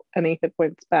any hit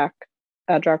points back?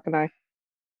 Adrock and I.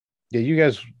 Yeah, you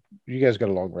guys got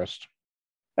a long rest.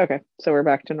 Okay, so we're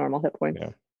back to normal hit points. Yeah.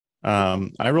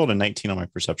 I rolled a 19 on my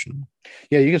perception.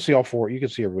 Yeah, you can see all four. You can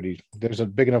see everybody. There's a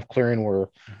big enough clearing where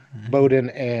Bowden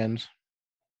and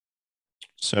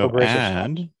So Grace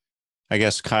I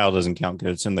guess Kyle doesn't count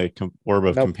because it's in the orb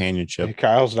of Nope. companionship.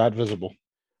 Kyle's not visible.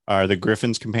 Are the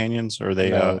Griffins companions? Or are they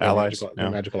No, they're allies? Magical,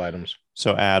 they're magical items.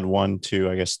 So add 1, 2,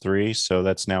 I guess 3. So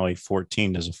that's now a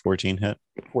 14. Does a 14 hit?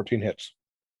 14 hits.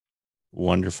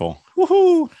 Wonderful.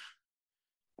 Woohoo!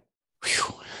 Whew.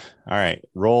 All right.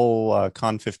 Roll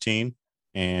con 15.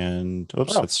 And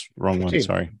oops, that's wrong 15. one.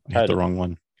 Sorry. I hit the wrong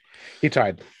one. He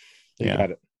tied. He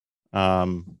got it.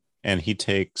 And he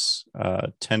takes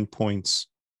 10 points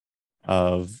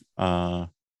of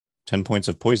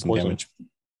poison damage.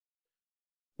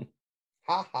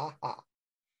 Ha ha ha.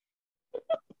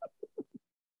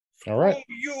 All right. Oh,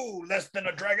 you less than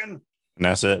a dragon. And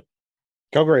that's it.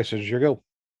 Kelgrace, is your go.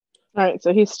 All right,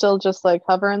 so he's still just like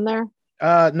hovering there.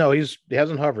 No, he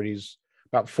hasn't hovered. He's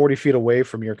about 40 feet away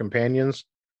from your companions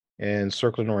and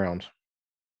circling around.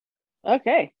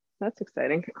 Okay, that's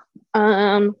exciting. Did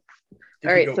All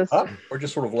right, he go so up or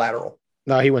just sort of lateral?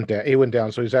 No, he went down. He went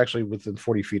down, so he's actually within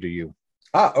 40 feet of you.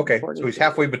 Ah, okay. 40 So he's feet.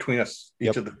 halfway between us,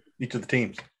 each Yep. of the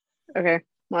teams. okay.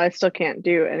 Well, I still can't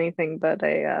do anything but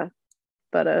a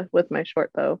with my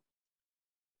short bow.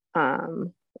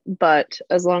 But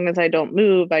as long as I don't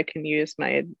move, I can use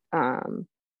my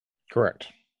Correct.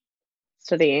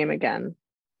 steady aim again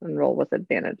and roll with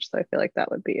advantage. So I feel like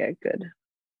that would be a good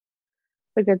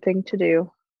thing to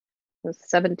do. It was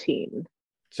 17.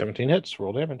 17 hits.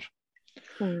 Roll damage.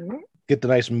 All right. Get the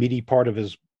nice meaty part of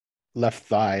his left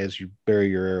thigh as you bury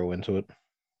your arrow into it.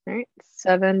 All right.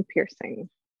 7 piercing.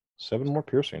 7 more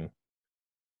piercing.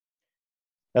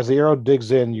 As the arrow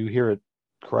digs in, you hear it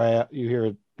cry out. You hear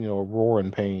it, roar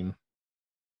in pain.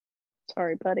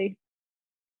 Sorry, buddy.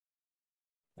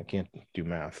 I can't do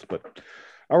math, but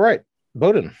all right,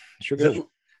 Bowden, it's your Is go.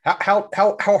 it-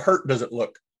 how hurt does it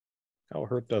look? How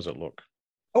hurt does it look?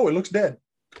 Oh, it looks dead.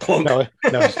 Clunk. No,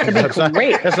 it's not,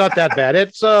 great. it's not that bad.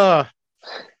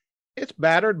 It's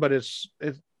battered, but it's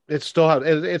still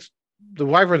it's the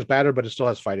wyvern's battered, but it still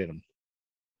has fight in him.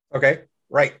 Okay,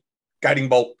 right. Guiding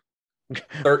bolt.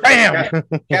 Third, Bam!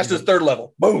 Cast his third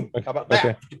level. Boom. How about that?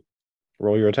 Okay.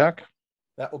 Roll your attack.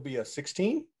 That will be a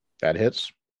 16. That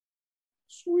hits.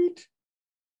 Sweet.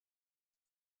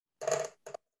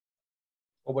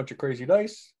 Whole bunch of crazy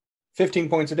dice. 15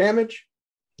 points of damage.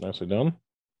 Nicely done.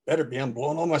 Better be, I'm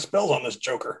blowing all my spells on this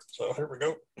joker. So here we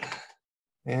go.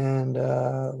 And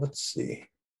let's see.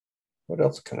 What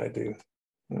else can I do?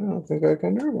 I don't think I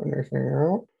can do anything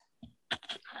else.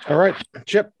 All right,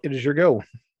 Chip, it is your go.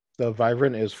 The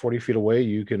Vibrant is 40 feet away.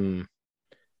 You can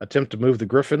attempt to move the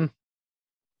Griffin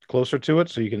closer to it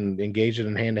so you can engage it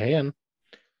in hand to hand,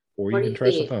 or you 40 can try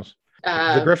feet. something else.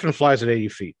 The Griffin flies at 80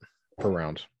 feet per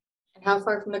round. And how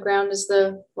far from the ground is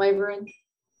the wyvern?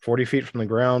 40 feet from the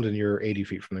ground, and you're 80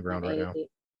 feet from the ground right 80 now. feet.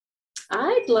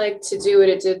 I'd like to do what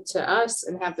it did to us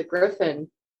and have the griffin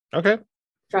Okay,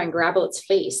 try and grapple its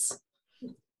face.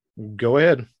 go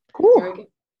ahead. Cool. There we go.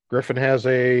 Griffin has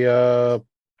a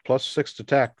 +6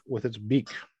 attack with its beak.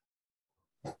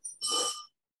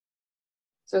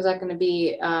 So is that going to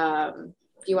be, do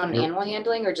you want an animal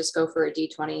handling or just go for a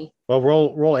D20? Well,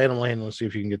 roll animal handling and see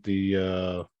if you can get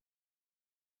the.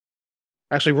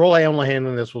 Actually, roll animal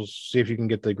handling. This will see if you can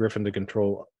get the Griffin to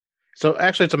control. So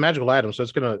actually, it's a magical item, so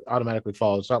it's going to automatically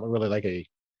fall. It's not really like a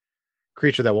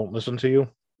creature that won't listen to you.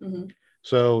 Mm-hmm.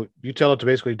 So you tell it to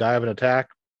basically dive and attack.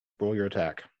 Roll your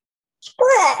attack.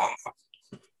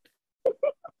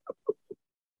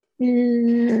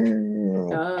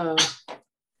 Oh,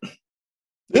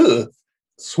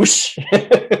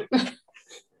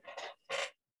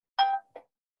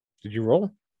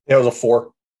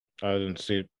 4. I didn't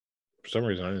see it. For some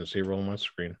reason, I didn't see it roll on my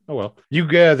screen. Oh well.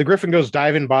 The griffin goes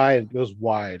diving by. It goes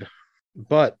wide,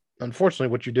 but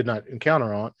unfortunately, what you did not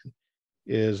encounter on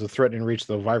is the threatening reach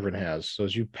the Wyvern has. So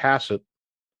as you pass it,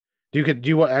 do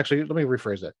you want actually? Let me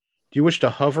rephrase that. Do you wish to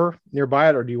hover nearby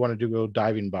it, or do you want to go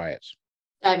diving by it?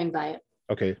 Diving by it.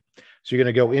 Okay, so you're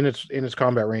going to go in its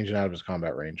combat range and out of its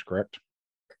combat range, correct?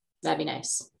 That'd be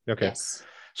nice. Okay. Yes.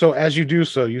 So as you do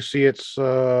so, you see its.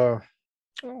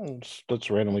 Let's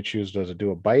randomly choose. Does it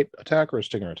do a bite attack or a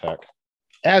stinger attack?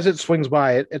 As it swings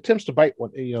by, it attempts to bite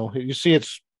one. You see it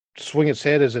swing its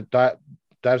head as it dives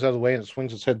out of the way and it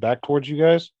swings its head back towards you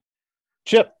guys.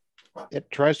 Chip, it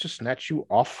tries to snatch you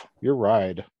off your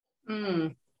ride.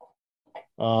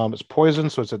 It's poison,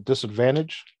 so it's at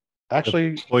disadvantage.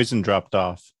 Actually, Poison dropped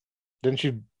off. didn't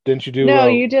you do? No,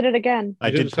 you did it again.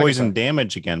 I did did the second poison time.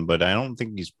 damage again, but I don't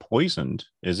think he's poisoned.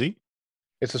 Is he?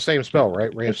 It's the same spell,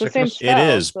 right? Ray of It's the same sickness. spell.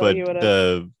 It is, so but you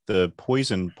would've- the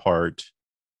poison part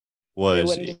it was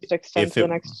wouldn't just extend if to the it-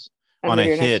 next end on of a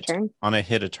your hit. next turn. On a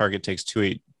hit, a target takes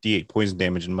 2d8 poison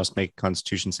damage and must make a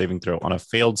Constitution saving throw. On a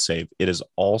failed save, it is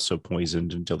also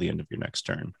poisoned until the end of your next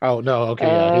turn. Oh no, okay,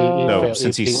 yeah. He So failed.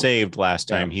 since he saved last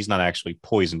yeah. time, he's not actually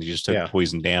poisoned. He just took Yeah.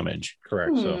 poison damage.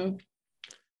 correct. So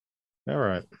Hmm. all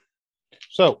right.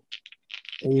 So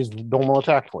he's normal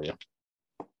attack for you.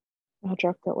 Oh,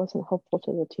 Druck, that wasn't helpful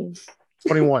to the team.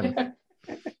 21.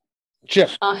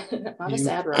 Chip. On a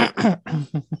sad rock.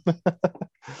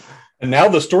 And now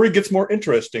the story gets more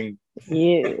interesting.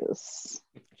 Yes.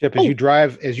 Chip, as you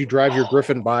drive your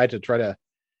griffin by to try to,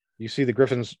 you see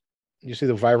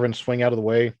the Wyvern swing out of the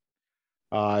way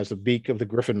as the beak of the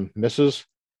griffin misses,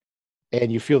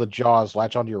 and you feel the jaws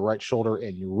latch onto your right shoulder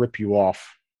and you rip you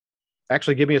off.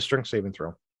 Actually, give me a strength saving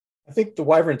throw. I think the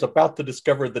Wyvern's about to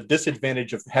discover the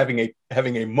disadvantage of having a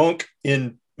monk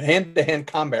in hand-to-hand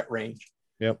combat range.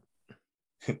 Yep.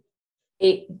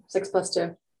 8, 6 plus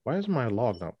 2. Why is my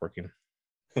log not working?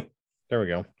 There we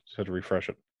go. Just had to refresh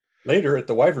it. Later at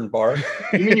the Wyvern bar,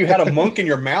 you mean you had a monk in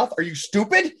your mouth? Are you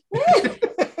stupid?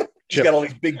 He's got all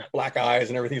these big black eyes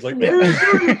and everything. He's like, I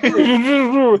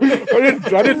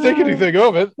didn't think anything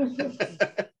of it.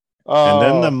 And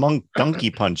then the monk donkey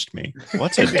punched me.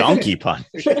 What's a donkey punch?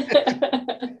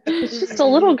 It's just a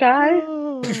little guy.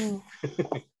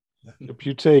 If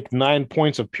you take 9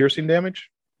 points of piercing damage,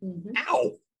 Mhm.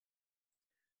 ow!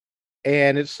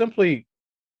 and it simply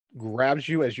grabs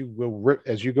you as you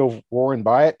go roaring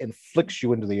by it and flicks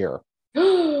you into the air.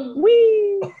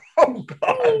 Whee! Oh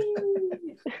God!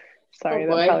 Sorry, Oh, that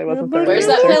boy. probably wasn't the Where's right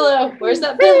that answer. pillow? Where's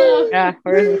that pillow? Yeah,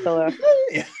 where's the pillow?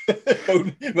 Yeah.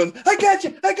 I got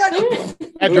you! I got you!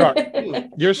 Adrock,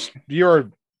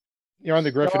 you're on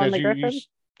the griffin. on As the you, griffin?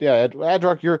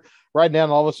 Adrock, you're riding down.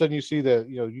 And all of a sudden, you see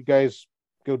you guys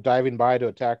go diving by to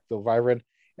attack the Wyvern,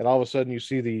 and all of a sudden, you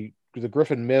see the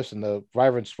griffin miss and the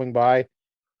Wyvern swing by,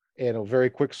 and a very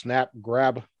quick snap,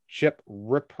 grab Chip,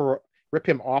 rip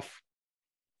him off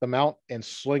the mount, and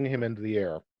sling him into the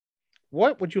air.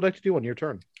 What would you like to do on your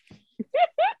turn?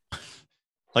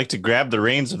 Like to grab the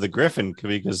reins of the griffin,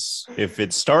 because if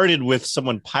it started with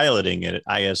someone piloting it,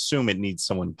 I assume it needs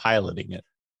someone piloting it,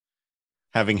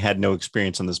 having had no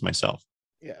experience on this myself.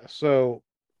 Yeah, so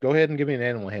go ahead and give me an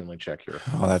animal handling check here.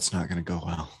 Oh, that's not going to go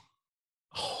well.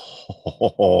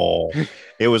 Oh,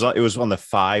 it was on the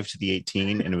 5 to the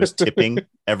 18, and it was tipping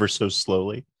ever so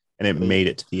slowly, and it made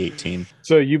it to the 18.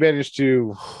 So you managed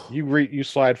to you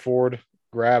slide forward,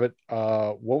 grab it.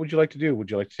 What would you like to do? Would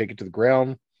you like to take it to the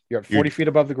ground? You're at 40 feet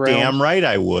above the ground. Damn right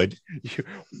I would. You-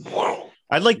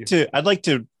 I'd like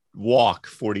to walk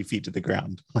 40 feet to the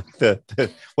ground. Like the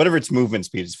whatever its movement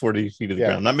speed is 40 feet to the Yeah,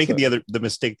 ground. I'm not making so- the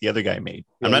mistake the other guy made.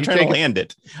 Yeah, I'm not you trying to take it- land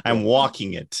it. I'm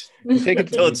walking it take it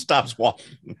until it stops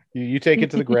walking. you take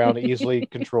it to the ground, easily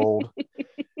controlled.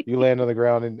 You land on the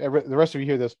ground, and the rest of you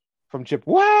hear this from Chip.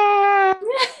 Wow!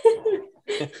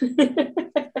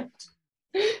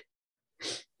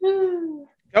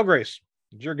 Cal Grace,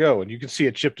 it's your go, and you can see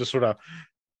a Chip just sort of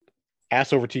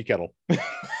ass over tea kettle.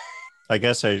 I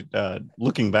guess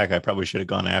looking back, I probably should have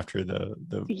gone after the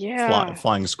Yeah.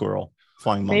 flying squirrel,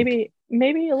 flying monk.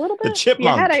 Maybe a little bit. The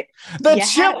chipmunk. You had The you had-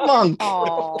 chipmunk.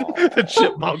 Aw. The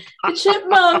chipmunk. The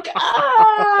chipmunk.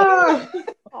 Ah!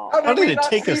 Aw. How did it not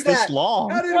take see us this that? long?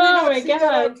 How did we Oh not my see that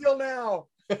God. until now?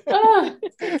 Ah!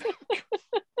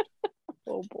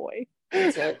 Oh boy.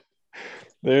 That's it.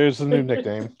 There's the new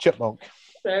nickname, Chipmunk.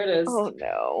 There it is. Oh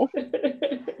no.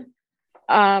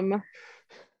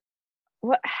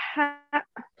 What?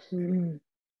 I'm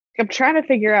trying to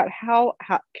figure out how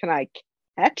can I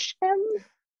catch him?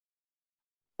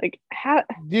 Like how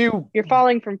you're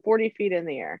falling from 40 feet in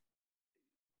the air.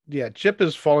 Yeah, Chip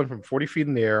is falling from 40 feet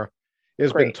in the air. It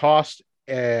has been Great. tossed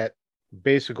at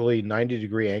basically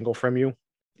 90-degree angle from you.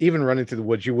 Even running through the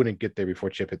woods, you wouldn't get there before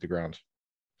Chip hit the ground.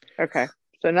 Okay.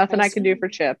 So nothing I Nice can do for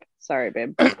Chip. Sorry,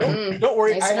 babe. Don't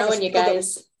worry. Nice I have a knowing you spell that-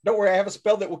 guys. Don't worry. I have a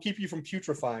spell that will keep you from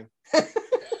putrefying.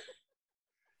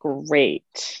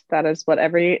 Great. That is what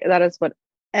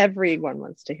everyone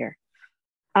wants to hear.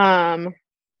 All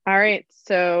right.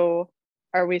 So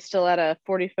are we still at a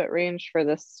 40-foot range for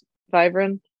this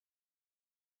Vibran?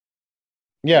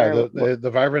 Yeah, Or the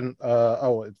Vibrant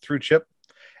it threw Chip.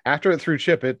 After it threw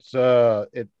Chip, it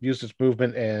used its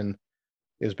movement and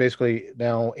is basically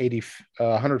now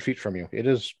 100 feet from you. It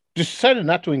is decided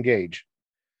not to engage.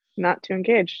 Not to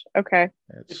engage. Okay.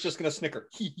 It's just gonna snicker.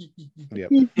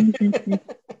 Yep.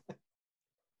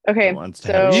 Okay. It wants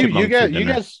to have So You chipmunk for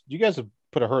dinner. guys have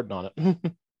put a hurting on it.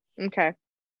 okay.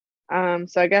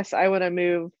 So I guess I want to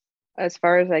move as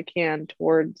far as I can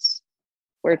towards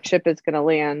where Chip is going to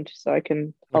land, so I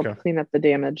can help Okay. clean up the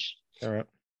damage All right.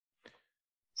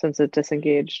 since it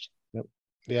disengaged.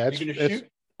 Yeah, You gonna shoot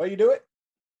while you do it?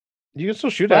 you can still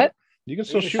shoot What? at it. You can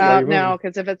still shoot while you're No, moving.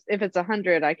 because if it's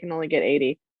 100, I can only get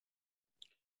 80.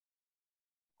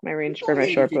 My range He's for my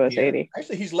only 80 short feet bow in is the air. 80.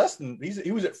 Actually, he's less than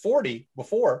he was at 40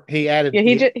 before. He added. Yeah,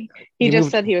 he just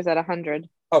moved- said he was at 100.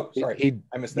 Oh, sorry. He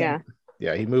I missed that.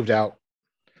 Yeah, yeah, he moved out.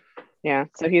 yeah.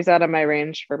 So he's out of my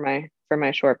range for my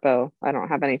short bow. I don't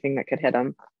have anything that could hit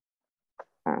him.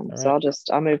 So right.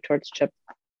 I'll move towards Chip.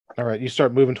 All right, you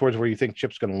start moving towards where you think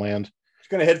Chip's going to land. He's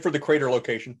gonna head for the crater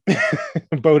location.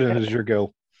 Bowden is your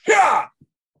go. Yeah.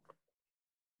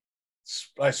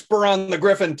 I spur on the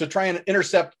griffin to try and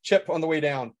intercept Chip on the way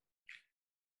down.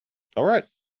 All right.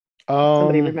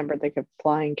 Somebody remembered they could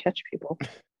fly and catch people.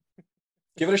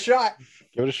 Give it a shot.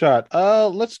 Give it a shot.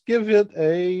 Let's give it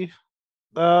a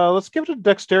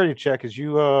dexterity check as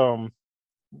you go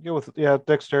with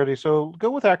dexterity. So go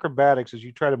with acrobatics as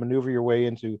you try to maneuver your way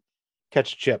into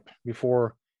catch Chip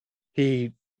before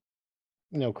he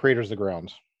craters the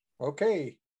ground.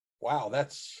 Okay. Wow,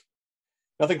 that's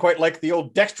nothing quite like the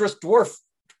old dexterous dwarf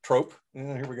trope.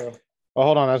 Here we go. Oh,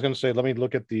 hold on. I was going to say, let me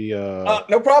look at the.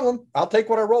 No problem. I'll take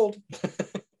what I rolled.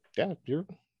 Yeah,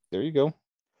 there you go.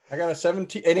 I got a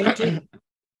 17, an 18.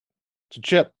 So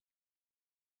Chip,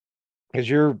 as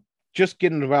you're just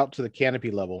getting about to the canopy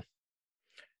level,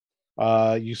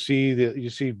 you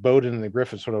see Bowden and the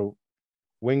Griffin sort of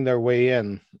wing their way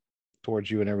in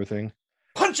towards you and everything,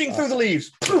 Punching through the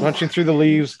leaves. punching through the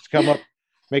leaves to come up,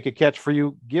 make a catch for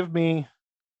you. Give me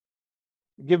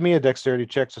a dexterity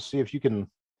check to see if you can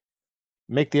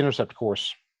make the intercept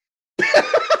course.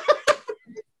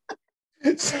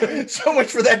 So much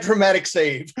for that dramatic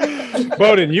save.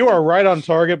 Bowden, you are right on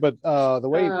target, but the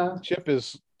way Chip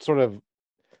is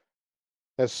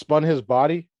has spun his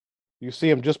body, you see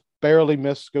him just barely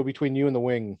go between you and the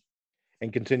wing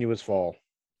and continue his fall.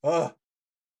 Damn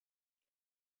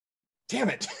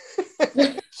it.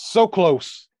 So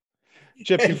close.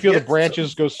 Chip, you feel the Yes.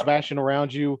 branches go smashing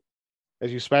around you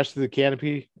as you smash through the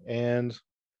canopy. And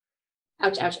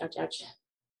Ouch, ouch, ouch, ouch.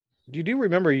 you do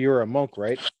remember you're a monk,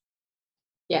 right?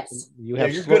 Yes. You Yeah,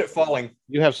 have you're slow, good at falling.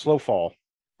 you have slow fall.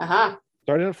 Aha.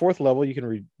 Starting at 4th level, you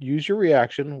can use your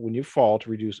reaction when you fall to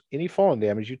reduce any falling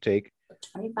damage you take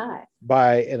 25.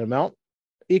 by an amount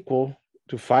equal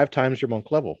to 5 times your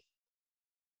monk level.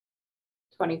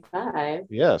 25.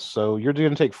 Yes, so you're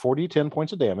going to take 10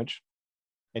 points of damage,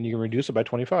 and you can reduce it by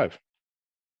 25.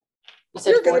 You said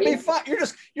You're gonna 40? be fine.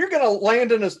 You're gonna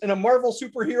land in a Marvel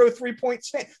superhero 3-point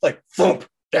stand. Like thump.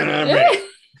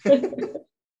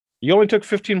 You only took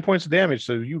 15 points of damage,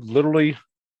 so you literally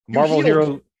Marvel healed.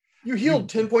 hero. You healed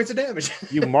 10 points of damage.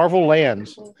 You Marvel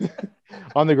lands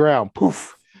on the ground.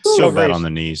 Poof. So Grace. bad on the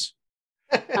knees.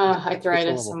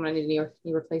 Arthritis. level. I'm gonna need a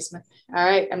knee replacement. All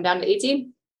right, I'm down to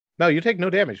 18. No, you take no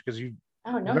damage because you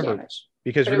Oh, no Remember- damage.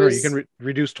 because But it remember you was- can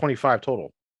reduce 25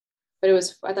 total. But I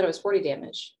thought it was 40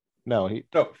 damage. No, he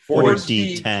No,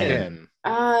 4d10. 10.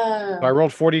 Oh. So I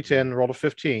rolled 40-10, rolled a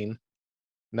 15,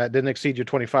 and that didn't exceed your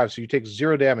 25, so you take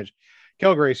 0 damage.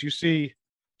 Kelgrace, you see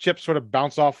Chip sort of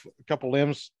bounce off a couple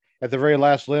limbs. At the very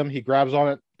last limb, he grabs on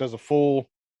it, does a full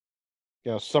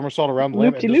somersault around the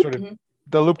limb, and just Loop-de-loop. sort of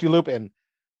the loop-de-loop and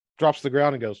drops to the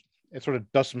ground and goes and sort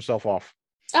of dusts himself off.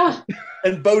 Ah.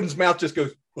 And Bowden's mouth just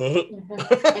goes.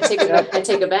 I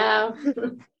take a bow.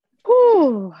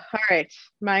 Whew. All right.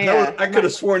 I could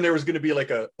have sworn there was going to be like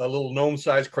a little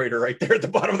gnome-sized crater right there at the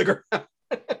bottom of the ground.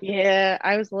 Yeah,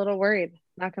 I was a little worried.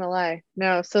 Not gonna lie.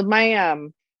 No, so my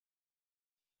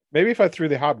Maybe if I threw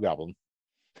the hobgoblin.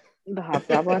 the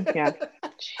hobgoblin. Yeah.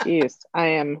 Jeez, I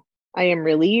am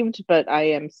relieved, but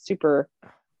I am super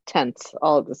tense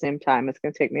all at the same time. It's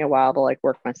gonna take me a while to like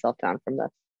work myself down from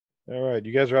this. All right,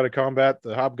 you guys are out of combat.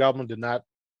 The hobgoblin did not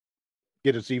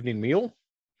get its evening meal.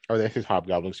 Or the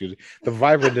hobgoblin, excuse me. The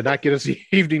wyvern did not get its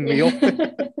evening meal.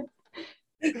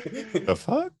 The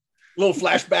fuck? Little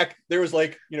flashback. There was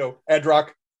like,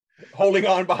 Adrock holding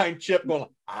on behind Chip, going,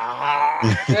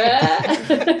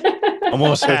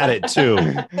 Almost had it too.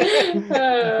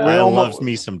 I almost- loves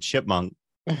me some chipmunk.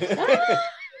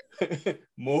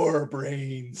 More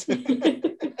brains.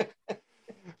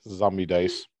 Zombie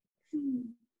dice.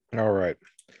 All right.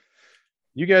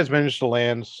 You guys managed to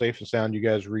land safe and sound. You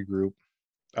guys regroup.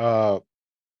 And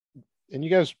you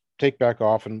guys take back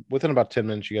off. And within about 10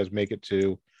 minutes, you guys make it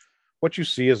to what you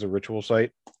see as a ritual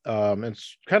site.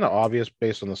 It's kind of obvious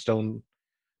based on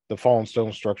the fallen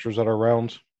stone structures that are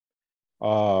around.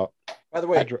 By the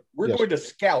way, we're yes. going to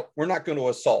scout. We're not going to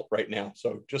assault right now.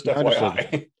 So just Understood.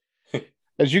 FYI.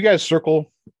 As you guys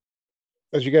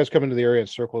come into the area and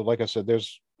circle, like I said,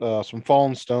 there's some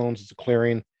fallen stones. It's a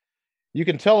clearing. You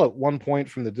can tell at one point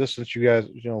from the distance, you guys,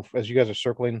 as you guys are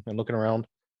circling and looking around,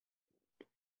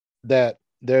 that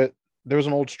there's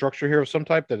an old structure here of some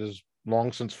type that has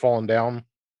long since fallen down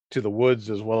to the woods,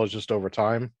 as well as just over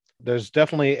time. There's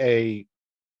definitely a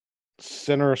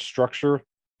center structure,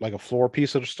 like a floor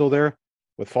piece that is still there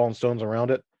with fallen stones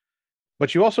around it.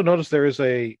 But you also notice there is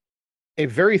a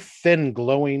very thin,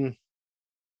 glowing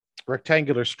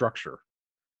rectangular structure.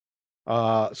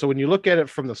 So when you look at it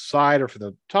from the side or from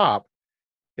the top,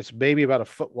 it's maybe about a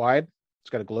foot wide. It's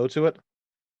got a glow to it.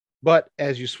 But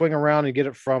as you swing around and get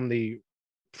it from the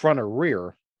front or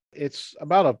rear, it's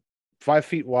about a 5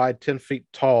 feet wide, 10 feet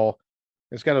tall.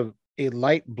 It's got a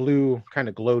light blue kind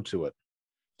of glow to it.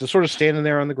 Just sort of standing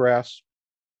there on the grass.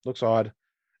 Looks odd.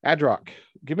 Adrock,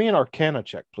 give me an Arcana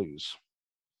check, please.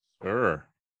 Sure.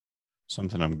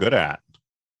 Something I'm good at.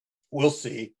 We'll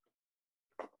see.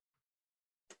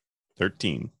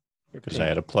 13. Because I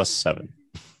had a +7.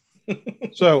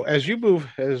 So as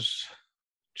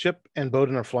Chip and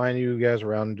Bowden are flying you guys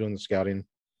around and doing the scouting,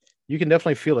 you can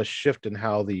definitely feel a shift in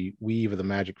how the weave of the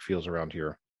magic feels around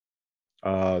here.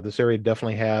 This area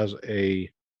definitely has a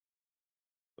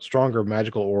stronger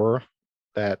magical aura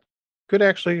that could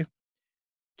actually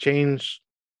change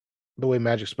the way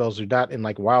magic spells do, not in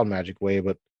like wild magic way,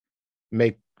 but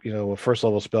make a first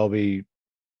level spell be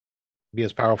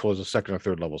as powerful as a second or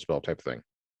third level spell type thing.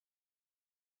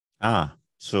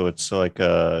 So it's like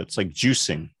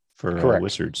juicing for Correct.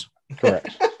 wizards.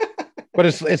 Correct. But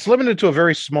it's limited to a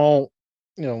very small,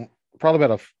 probably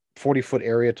about a 40-foot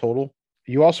area total.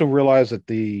 You also realize that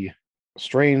the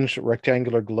strange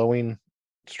rectangular glowing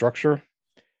structure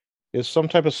is some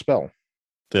type of spell.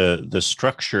 The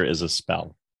structure is a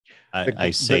spell.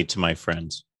 I say to my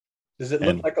friends. Does it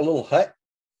look like a little hut?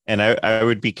 And I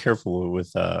would be careful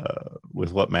with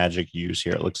what magic you use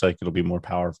here. It looks like it'll be more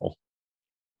powerful.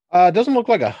 It doesn't look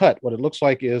like a hut. What it looks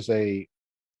like is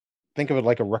think of it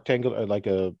like a rectangular, like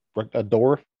a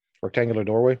rectangular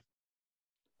doorway.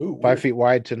 Ooh, 5 feet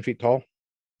wide, 10 feet tall.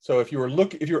 So if you're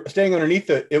standing underneath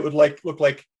it, it would look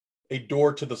like a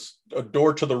door to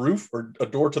the roof or a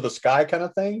door to the sky kind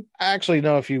of thing. Actually,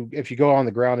 no. If you go on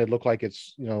the ground, it look like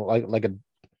it's like a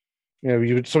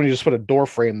somebody just put a door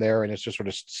frame there and it's just sort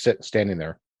of standing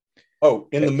there. Oh,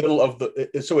 in the middle of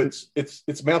so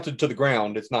it's mounted to the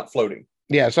ground. It's not floating.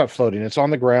 Yeah, it's not floating. It's on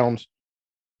the ground.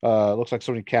 It looks like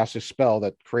somebody cast a spell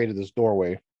that created this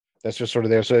doorway. That's just sort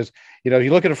of there. So it's, if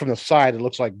you look at it from the side, it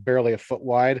looks like barely a foot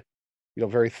wide,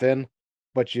 very thin.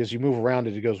 But as you move around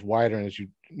it, it goes wider, and as you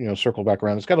circle back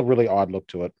around, it's got a really odd look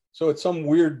to it. So it's some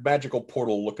weird magical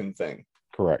portal looking thing.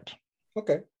 Correct.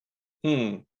 Okay.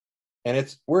 And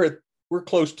we're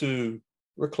close to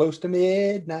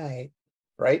midnight,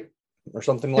 right? Or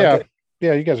something like that.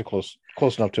 Yeah, you guys are close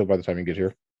enough to it by the time you get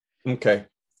here. Okay.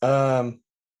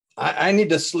 I need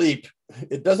to sleep.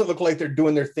 It doesn't look like they're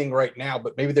doing their thing right now,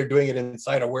 but maybe they're doing it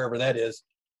inside of wherever that is.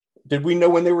 Did we know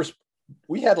when they were?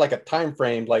 We had like a time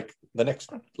frame, like the next,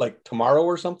 like tomorrow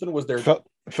or something. Was there?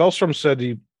 Felstrom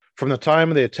said from the time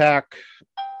of the attack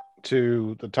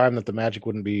to the time that the magic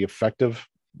wouldn't be effective,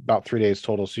 about 3 days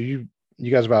total. So you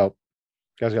guys got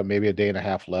maybe a day and a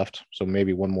half left. So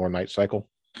maybe one more night cycle.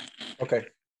 Okay.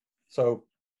 So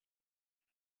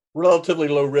relatively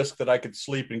low risk that I could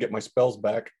sleep and get my spells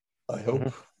back, I hope.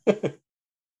 Mm-hmm.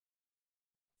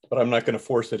 But I'm not going to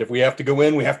force it. If we have to go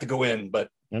in, we have to go in. But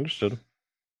understood.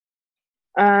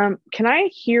 Can I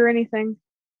hear anything?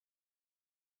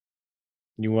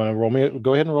 You want to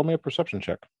go ahead and roll me a perception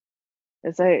check.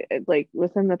 As I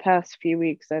within the past few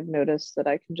weeks, I've noticed that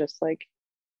I can just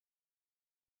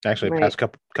actually past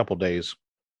couple days.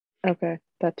 Okay,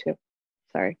 that too.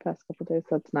 Sorry, past couple days.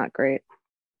 That's not great.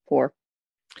 4.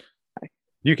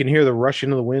 You can hear the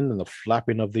rushing of the wind and the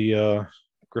flapping of the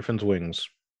griffin's wings.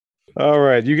 All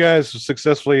right, you guys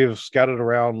successfully have scouted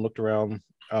around, looked around.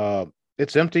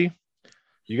 It's empty.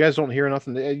 You guys don't hear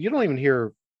nothing. You don't even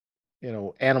hear,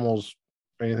 animals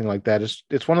or anything like that.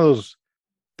 It's one of those.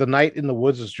 The night in the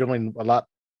woods is generally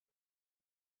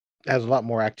has a lot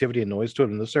more activity and noise to it.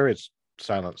 In this area, it's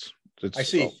silence. I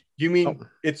see. You mean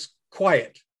it's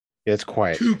quiet? It's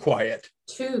quiet. Too quiet.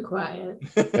 Too quiet.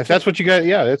 If that's what you got,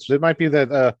 yeah, it might be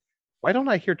that. Why don't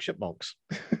I hear chipmunks?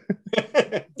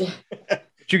 But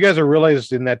you guys are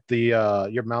realizing that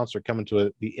your mounts are coming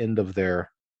to the end of their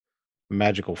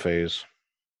magical phase.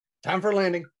 Time for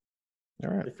landing. All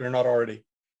right. If they're not already.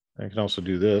 I can also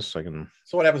do this. So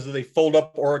what happens? Do they fold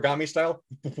up origami style?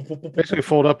 Basically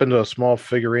fold up into a small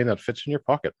figurine that fits in your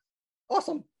pocket.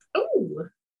 Awesome. Oh.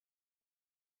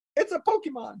 It's a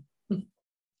Pokemon.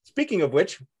 Speaking of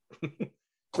which,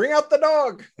 bring out the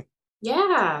dog.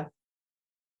 Yeah.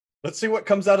 Let's see what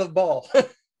comes out of the ball.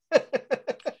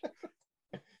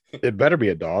 It better be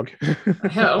a dog.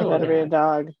 Oh. Better be a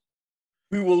dog.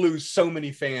 We will lose so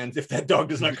many fans if that dog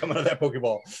does not come out of that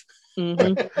Pokeball.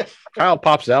 Mhm. Kyle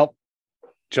pops out,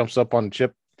 jumps up on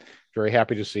Chip, very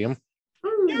happy to see him.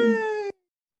 Yay!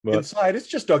 But Inside, it's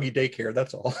just doggy daycare.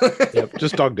 That's all. yep,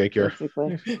 just dog daycare.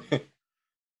 Basically.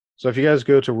 So if you guys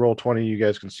go to roll 20, you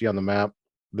guys can see on the map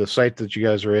the site that you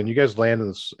guys are in. You guys land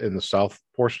in the south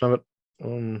portion of it,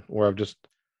 where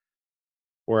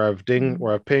I've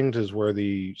pinged is where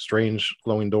the strange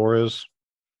glowing door is,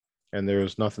 and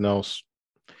there's nothing else.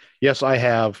 Yes, I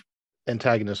have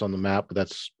antagonists on the map, but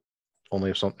that's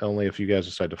only if you guys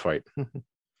decide to fight.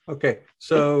 Okay,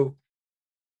 so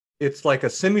it's like a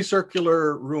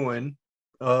semicircular ruin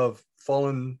of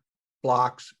fallen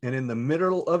blocks, and in the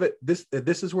middle of it, this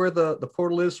is where the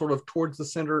portal is, sort of towards the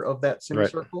center of that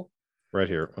semicircle. Right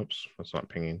here. Oops, that's not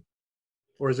pinging.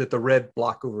 Or is it the red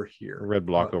block over here? The red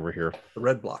block over here. The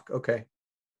red block. Okay.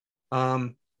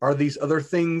 Are these other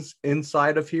things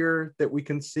inside of here that we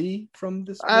can see from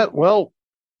this? Well,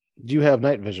 you have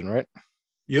night vision, right?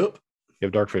 Yep. You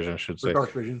have dark vision, I should say.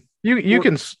 Dark vision. You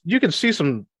can see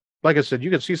some, like I said, you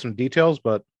can see some details,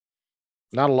 but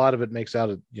not a lot of it makes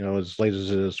out, as late as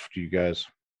it is for you guys.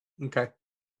 Okay.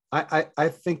 I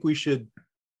think we should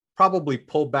probably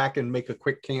pull back and make a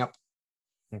quick camp.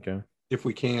 Okay. If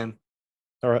we can.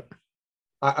 All right.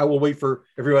 I will wait for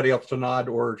everybody else to nod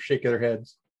or shake their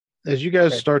heads. As you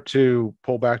guys start to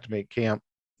pull back to make camp,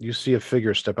 you see a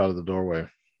figure step out of the doorway.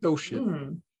 Oh shit.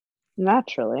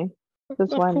 Naturally.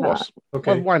 Because why not?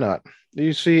 Okay. Why not?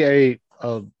 You see a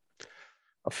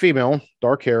female,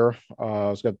 dark hair.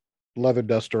 It's got leather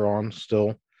duster on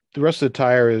still. The rest of the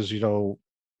attire is,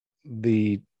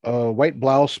 the white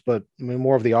blouse, but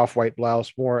more of the off-white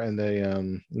blouse, more and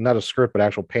the not a skirt, but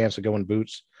actual pants that go in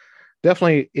boots.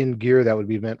 Definitely in gear that would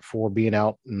be meant for being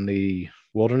out in the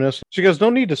wilderness. So you guys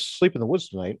don't need to sleep in the woods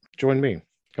tonight. Join me.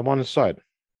 Come on inside.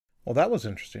 Well, that was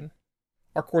interesting.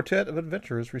 Our quartet of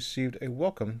adventurers received a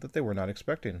welcome that they were not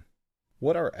expecting.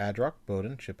 What are Adrock,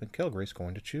 Bowden, Chip, and Kilgrace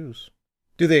going to choose?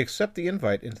 Do they accept the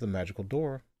invite into the magical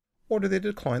door, or do they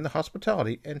decline the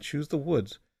hospitality and choose the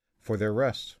woods for their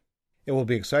rest? It will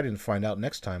be exciting to find out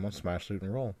next time on Smash, Loot,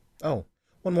 and Roll. Oh,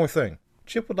 one more thing.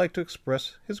 Chip would like to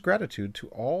express his gratitude to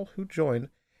all who joined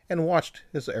and watched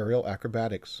his aerial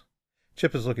acrobatics.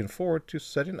 Chip is looking forward to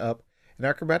setting up an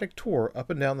acrobatic tour up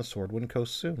and down the Swordwind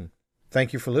Coast soon.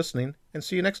 Thank you for listening, and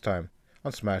see you next time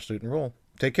on Smash, Loot, and Roll.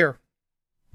 Take care.